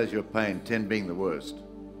 how bad is your pain? 10 being the worst.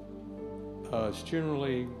 It's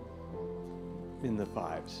generally in the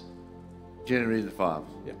 5s. Generally the 5s.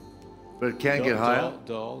 Yeah. But it can get higher.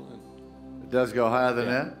 Dull. It does go higher than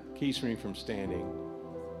Yeah. that. Keeps me from standing.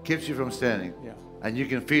 Keeps you from standing. Yeah. And you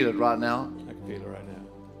can feel it right now. I can feel it right now.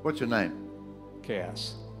 What's your name?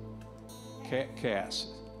 Cass.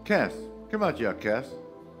 Cass. Cass. Come out here, Cass.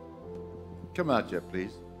 Come out here,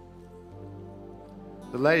 please.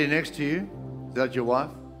 The lady next to you, is that your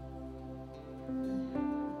wife?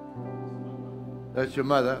 That's your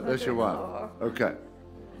mother? That's your wife? Okay.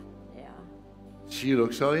 Yeah. She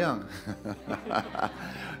looks so young.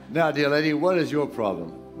 Now, dear lady, what is your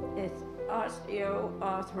problem? It's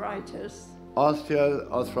osteoarthritis.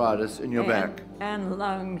 Osteoarthritis in your back. And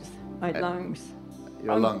lungs. My lungs.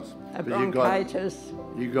 Your lungs. A But bronchitis.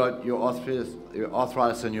 you got your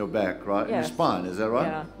arthritis in your back, right? Yes. Your spine, is that right?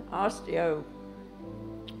 Yeah. Osteo.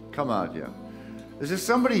 Come out here. Is there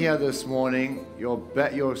somebody here this morning,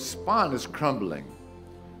 your spine is crumbling?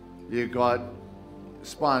 You got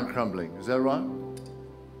spine crumbling, is that right?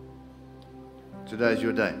 Today's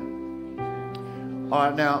your day. All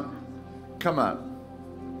right, now, come out.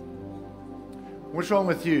 What's wrong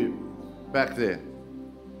with you back there?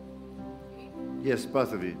 Yes,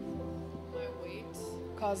 both of you. My weight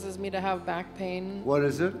causes me to have back pain. What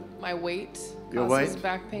is it? My weight Your causes weight?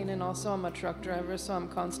 back pain, and also I'm a truck driver, so I'm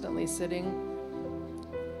constantly sitting.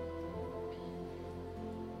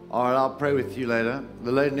 All right, I'll pray with you later.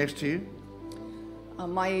 The lady next to you?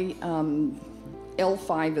 My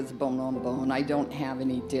L5 is bone on bone. I don't have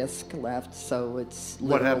any disc left, so it's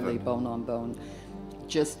What literally happened? bone on bone.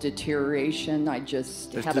 Just deterioration. I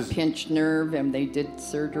just It's had a just- pinched nerve, and they did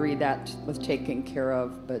surgery that was taken care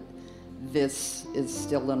of, but this is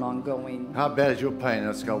still an ongoing. How bad is your pain on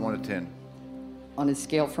a scale of 1 to 10? On a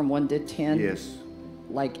scale from 1 to 10, Yes.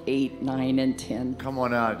 like 8, 9, and 10. Come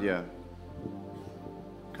on out, yeah.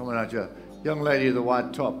 Come on out, yeah. Young lady with the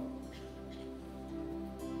white top.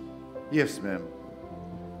 Yes, ma'am.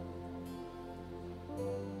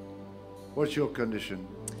 What's your condition?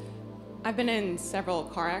 I've been in several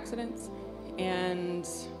car accidents, and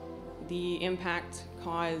the impact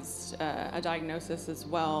caused a diagnosis as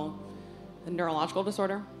well, a neurological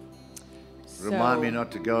disorder. Remind me So-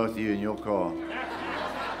 not to go with you in your car.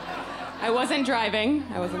 I wasn't driving.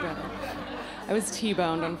 I was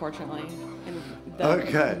T-boned, unfortunately. in the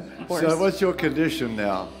Okay. horse. So what's your condition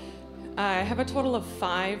now? I have a total of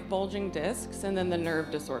 5 bulging discs, and then the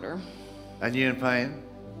nerve disorder. And you in pain?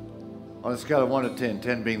 On a scale of 1 to 10,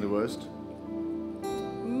 10 being the worst.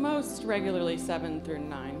 Most regularly 7 through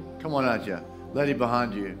 9. Come on out, yeah. Lady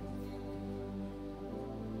behind you.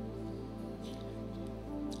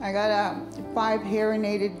 I got a 5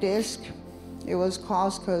 herniated disc. It was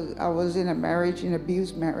caused because I was in a marriage, an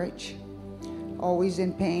abused marriage. Always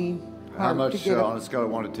in pain. How hard much to get on a up. scale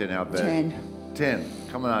of 1 to 10, how bad? 10. 10.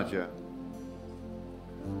 Come on out, yeah.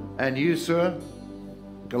 And you, sir?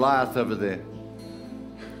 Goliath over there.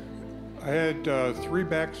 I had 3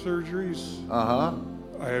 back surgeries. Uh-huh.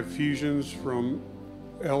 I have fusions from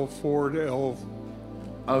L4 to L.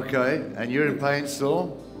 Okay. And you're in pain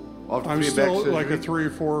still? After I'm 3 still back like a surgery? 3 or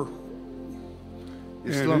 4.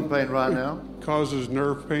 You're still in and pain right now? Causes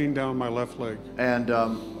nerve pain down my left leg. And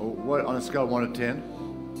what on a scale of 1 to 10?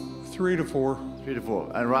 3 to 4. 3 to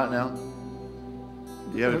 4. And right now?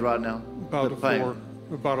 You have it right now? About The a pain. 4.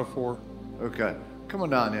 About a 4. Okay. Come on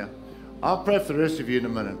down here. I'll pray for the rest of you in a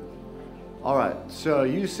minute. All right. So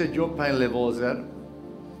you said your pain level is at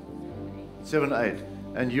 7 to 8.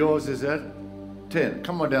 And yours is at 10.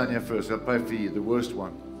 Come on down here first. I'll pray for you, the worst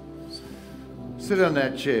one. Sit on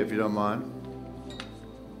that chair if you don't mind.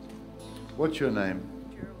 What's your name?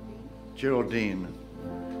 Geraldine.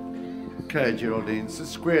 Okay, Geraldine. Sit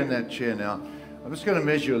square in that chair now. I'm just going to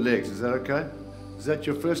measure your legs. Is that okay? Is that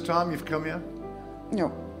your first time you've come here?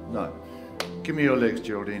 No. No. Give me your legs,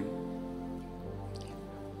 Geraldine.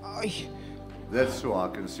 Ay. That's so I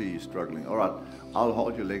can see you struggling. All right. I'll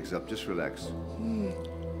hold your legs up. Just relax.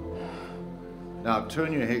 Now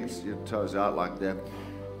turn your toes out like that.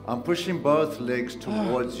 I'm pushing both legs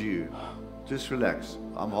towards you. Just relax.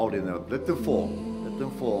 I'm holding them up. Let them fall. Let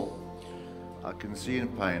them fall. I can see you in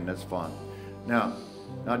pain. That's fine. Now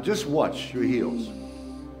just watch your heels.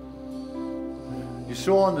 You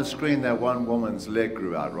saw on the screen that one woman's leg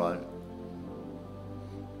grew out, right?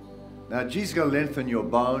 Now Jesus is going to lengthen your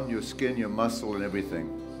bone, your skin, your muscle, and everything,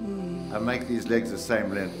 and make these legs the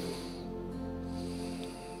same length.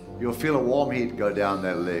 You'll feel a warm heat go down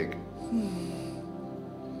that leg.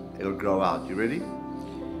 It'll grow out. You ready?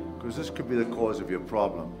 Because this could be the cause of your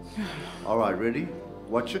problem. All right, ready?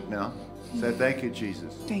 Watch it now. Say thank you,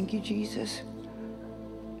 Jesus. Thank you, Jesus.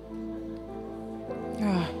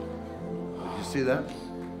 Ah. Did you see that?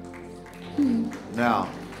 Now,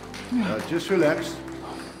 just relax.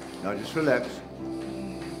 Now, just relax.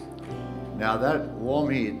 Now, that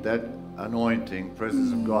warm heat, that anointing,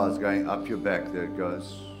 presence of God is going up your back. There it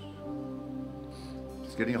goes.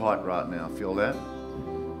 It's getting hot right now. Feel that?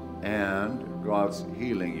 And God's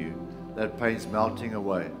healing you. That pain's melting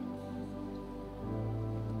away.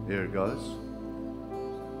 There it goes.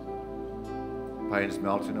 Pain's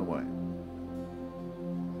melting away.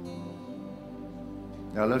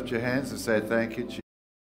 Now lift your hands and say, thank you, Jesus.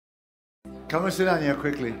 Come and sit down here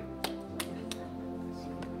quickly.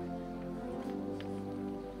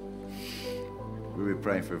 We'll be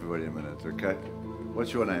praying for everybody in a minute, okay?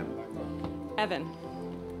 What's your name? Evan.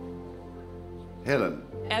 Helen.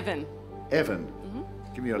 Evan. Evan.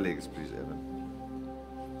 Give me your legs, please, Evan.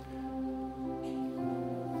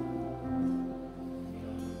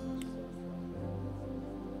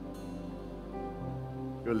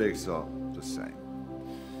 Your legs are the same.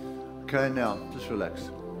 Okay, now, just relax.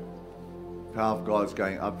 Power of God's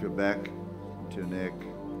going up your back, to your neck.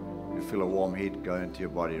 You feel a warm heat go into your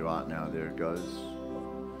body right now. There it goes.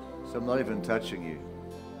 So I'm not even touching you.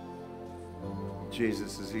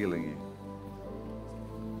 Jesus is healing you.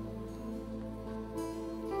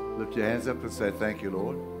 Lift your hands up and say, thank you,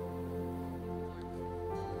 Lord.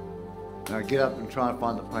 Now get up and try and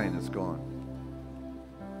find the pain that's gone.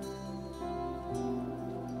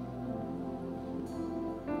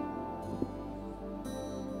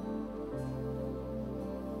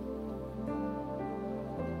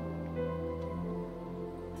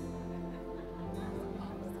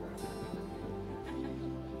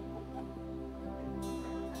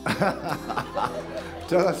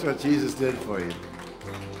 Tell us what Jesus did for you.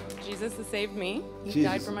 Jesus has saved me. He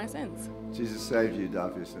Jesus. died for my sins. Jesus saved you,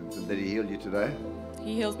 died for your sins. And did he heal you today?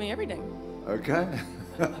 He heals me every day. Okay.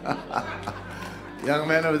 Young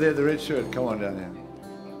man over there, the red shirt, come on down here.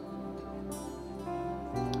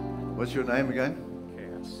 What's your name again?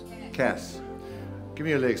 Cass. Cass. Give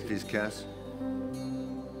me your legs, please, Cass.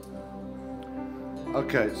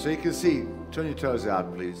 Okay, so you can see, turn your toes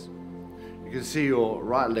out, please. You can see your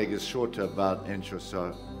right leg is short to about an inch or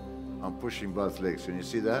so. I'm pushing both legs. Can you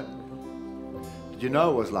see that? Did you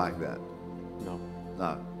know it was like that? No.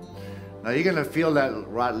 No. Now you're going to feel that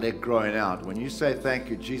right leg growing out. When you say thank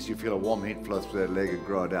you, Jesus, you feel a warm heat flow through that leg and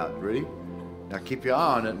grow it out. Ready? Now keep your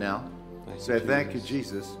eye on it now. Say thank you,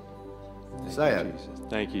 Jesus. Say it. Jesus.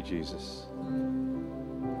 Thank you, Jesus.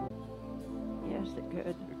 Yes, it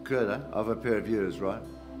could. Good, huh? Over a pair of ears, right?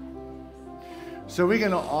 So we're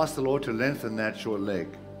going to ask the Lord to lengthen that short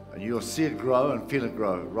leg. And you'll see it grow and feel it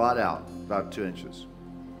grow right out, about 2 inches.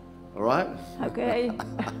 All right? Okay.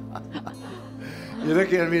 You're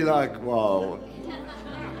looking at me like, whoa,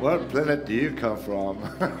 what planet do you come from?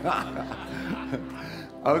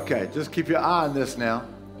 Okay, just keep your eye on this now.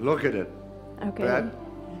 Look at it. Okay. Brad,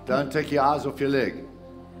 don't take your eyes off your leg.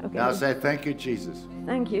 Okay. Now say, thank you, Jesus.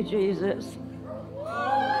 Thank you, Jesus.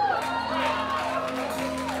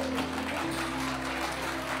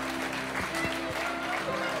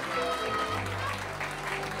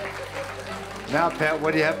 Now, Pat,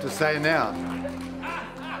 what do you have to say now?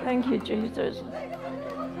 Thank you, Jesus.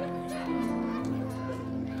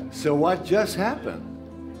 So what just happened?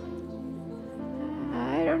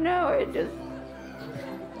 I don't know. It just.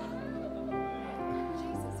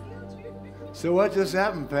 So what just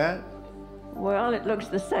happened, Pat? Well, it looks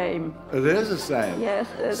the same. It is the same. Yes,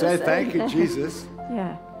 it's Say the thank same. you, Jesus.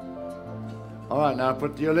 Yeah. All right, now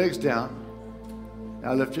put your legs down.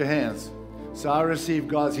 Now lift your hands. So I receive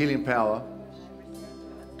God's healing power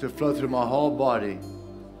to flow through my whole body.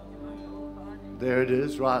 There it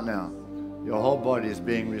is right now. Your whole body is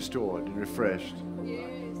being restored and refreshed.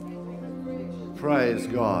 Praise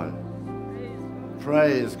God.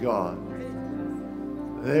 Praise God.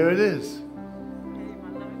 There it is.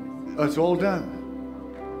 It's all done.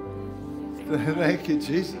 Thank you,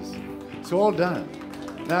 Jesus. It's all done.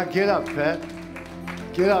 Now get up, Pat.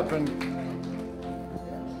 Get up and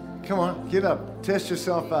come on, get up. Test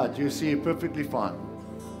yourself out. You see you're perfectly fine.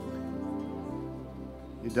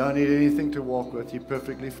 You don't need anything to walk with. You're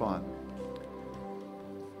perfectly fine.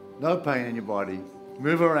 No pain in your body.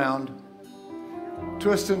 Move around.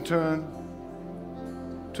 Twist and turn.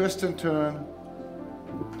 Twist and turn.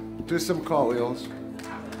 Do some cartwheels.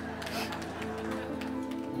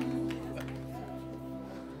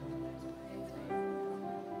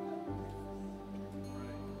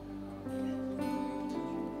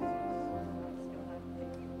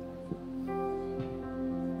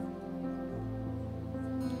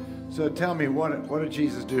 So tell me, what did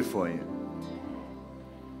Jesus do for you?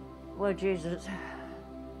 Well, Jesus,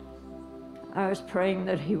 I was praying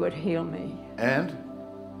that he would heal me. And?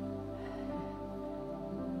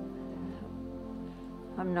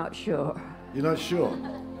 I'm not sure. You're not sure?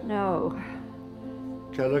 No.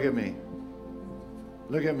 Okay, look at me.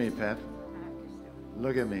 Look at me, Pat.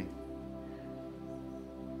 Look at me.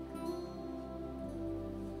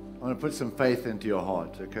 I want to put some faith into your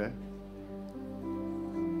heart, okay?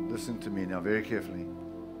 Listen to me now very carefully.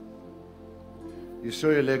 You saw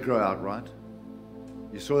your leg grow out, right?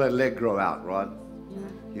 You saw that leg grow out, right?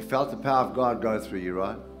 You felt the power of God go through you,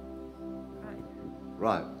 right?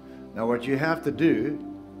 Right. Now what you have to do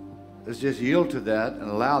is just yield to that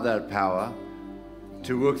and allow that power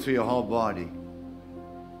to work through your whole body.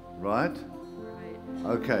 Right?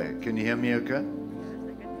 Okay. Can you hear me okay?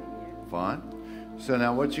 Fine. So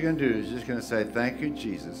now what you're going to do is just going to say, thank you,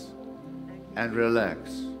 Jesus, and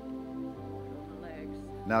relax.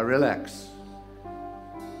 Now relax.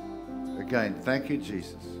 Again, thank you,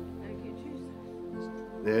 Jesus.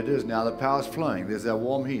 There it is. Now the power's flowing. There's that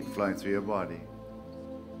warm heat flowing through your body.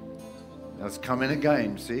 Now it's coming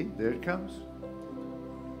again. See? There it comes.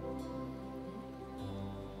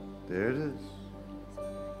 There it is.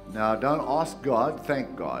 Now don't ask God,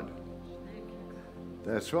 thank God.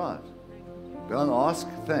 That's right. Don't ask,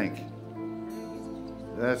 thank.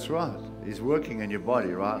 That's right. He's working in your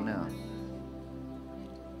body right now.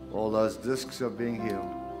 All those discs are being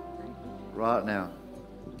healed. Right now.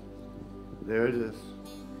 There it is.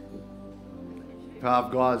 The power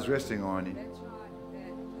of God's resting on you.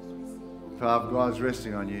 The power of God's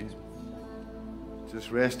resting on you.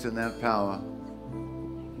 Just rest in that power.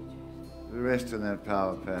 Rest in that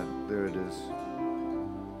power, Pat. There it is.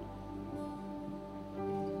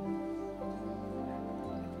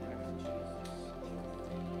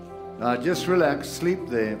 Just relax. Sleep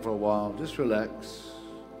there for a while. Just relax.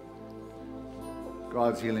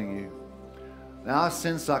 God's healing you. Now I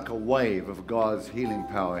sense like a wave of God's healing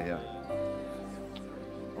power here.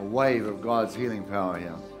 A wave of God's healing power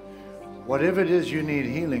here. Whatever it is you need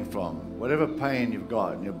healing from, whatever pain you've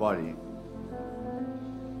got in your body,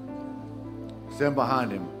 stand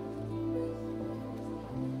behind him.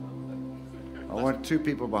 I want 2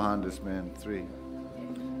 people behind this man, 3.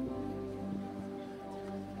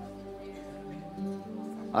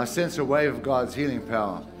 I sense a wave of God's healing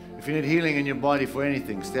power. If you need healing in your body for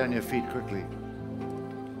anything, stay on your feet quickly.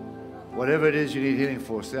 Whatever it is you need healing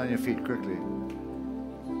for, stay on your feet quickly.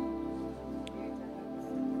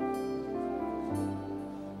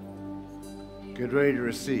 Get ready to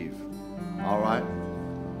receive. All right?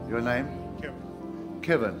 Your name? Kevin.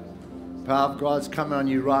 Kevin. Power of God's coming on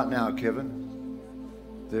you right now, Kevin.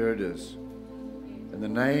 There it is. In the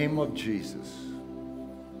name of Jesus.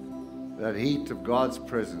 That heat of God's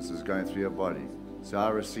presence is going through your body. So I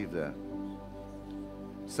receive that.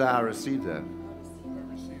 Say, I receive that.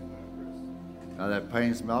 Now that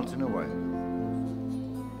pain's melting away.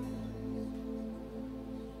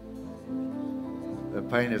 The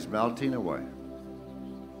pain is melting away.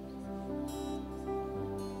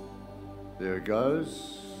 There it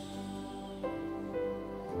goes.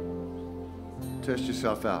 Test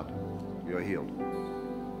yourself out. You're healed.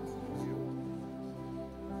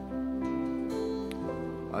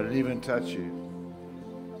 I didn't even touch you.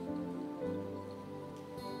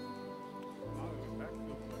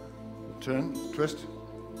 Turn, twist.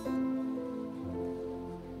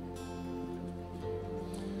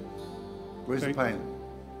 Where's the pain?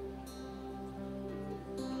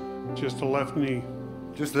 Just the left knee.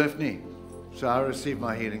 Just left knee. So I receive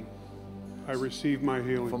my healing I receive my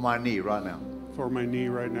healing for my knee right now. for my knee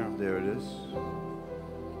right now. There it is.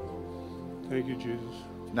 Thank you, Jesus.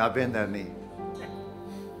 Now bend that knee.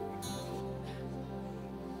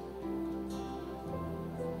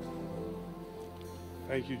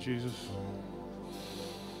 Thank you, Jesus.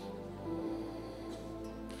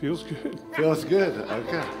 Feels good. Feels good.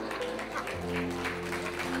 Okay.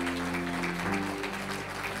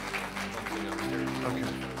 Okay.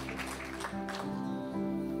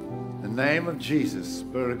 In the name of Jesus,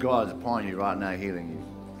 Spirit of God is upon you right now, healing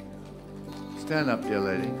you. Stand up, dear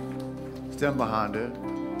lady. Stand behind her.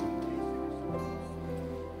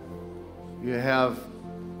 You have,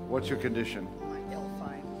 what's your condition?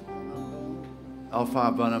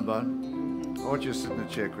 L5 bone and bone. I want you to sit in the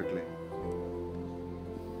chair quickly.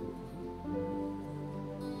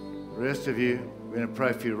 The rest of you, we're going to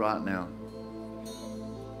pray for you right now.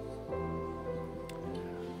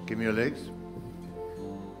 Give me your legs.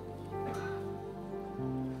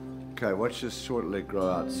 Okay, watch this short leg grow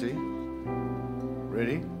out. See?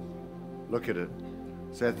 Ready? Look at it.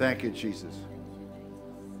 Say thank you, Jesus.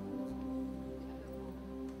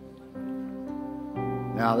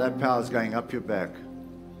 Now that power is going up your back.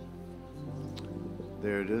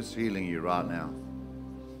 There it is, healing you right now.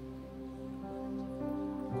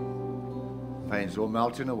 Pain's all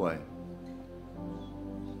melting away.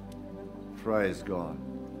 Praise God.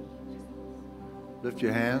 Lift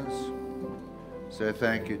your hands. Say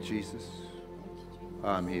thank you, Jesus.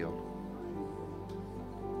 I'm healed.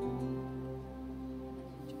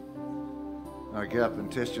 Now get up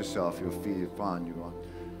and test yourself. You'll feel fine. You're on.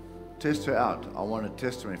 Test her out. I want a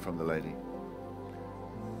testimony from the lady.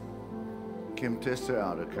 Kim, test her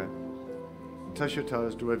out, okay? Touch your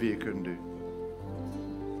toes, do whatever you couldn't do.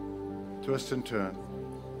 Twist and turn.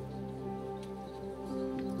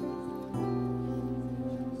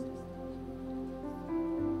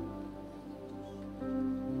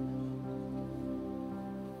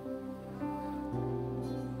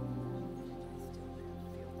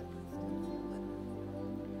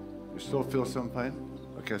 You still feel some pain?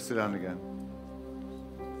 Okay, sit down again.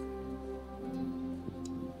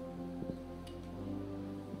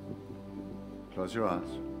 Close your eyes.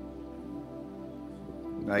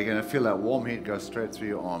 Now you're going to feel that warm heat go straight through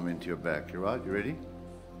your arm into your back. You right? You ready?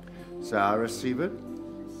 Say, I receive it.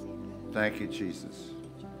 Thank you, Jesus.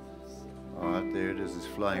 All right, there it is. It's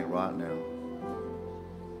flowing right now.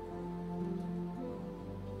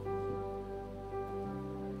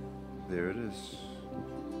 There it is.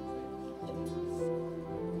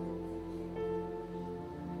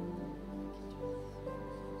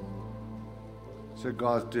 So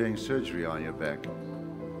God's doing surgery on your back.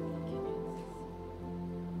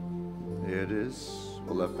 There it is.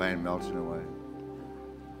 All that pain melting away.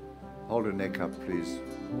 Hold her neck up, please.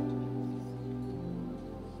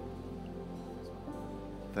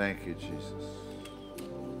 Thank you, Jesus.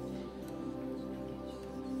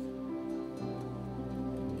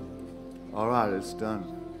 All right, it's done.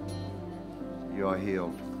 You are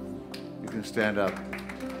healed. You can stand up.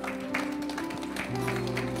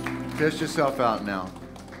 Test yourself out now.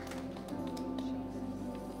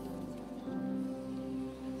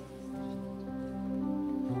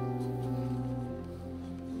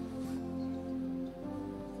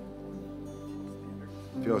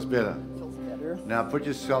 Feels better. Feels better. Now put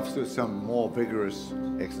yourself through some more vigorous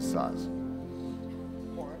exercise.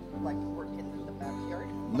 More like working in the backyard.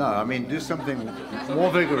 No, I mean do something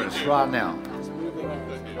more vigorous right now.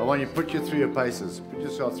 I want you to put you through your paces. Put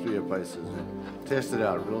yourself through your paces. Test it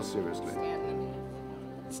out real seriously.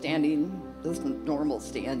 Standing, just normal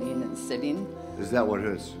standing and sitting. Is that what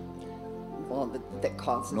hurts? Well, that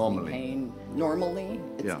causes Normally. me pain. Normally,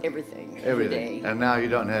 it's Yeah. everything. Everything. Every day. And now you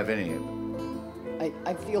don't have any of it.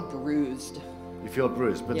 I feel bruised. You feel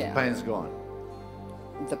bruised, but Yeah. the pain's gone.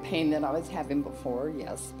 The pain that I was having before,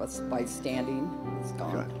 yes, but by standing, it's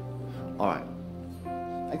gone. Okay. All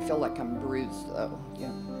right. I feel like I'm bruised, though.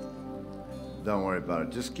 Yeah, Don't worry about it.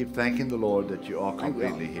 Just keep thanking the Lord that you are will.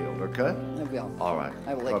 completely healed, okay? I will. All right.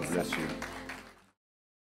 I will God accept bless it. you.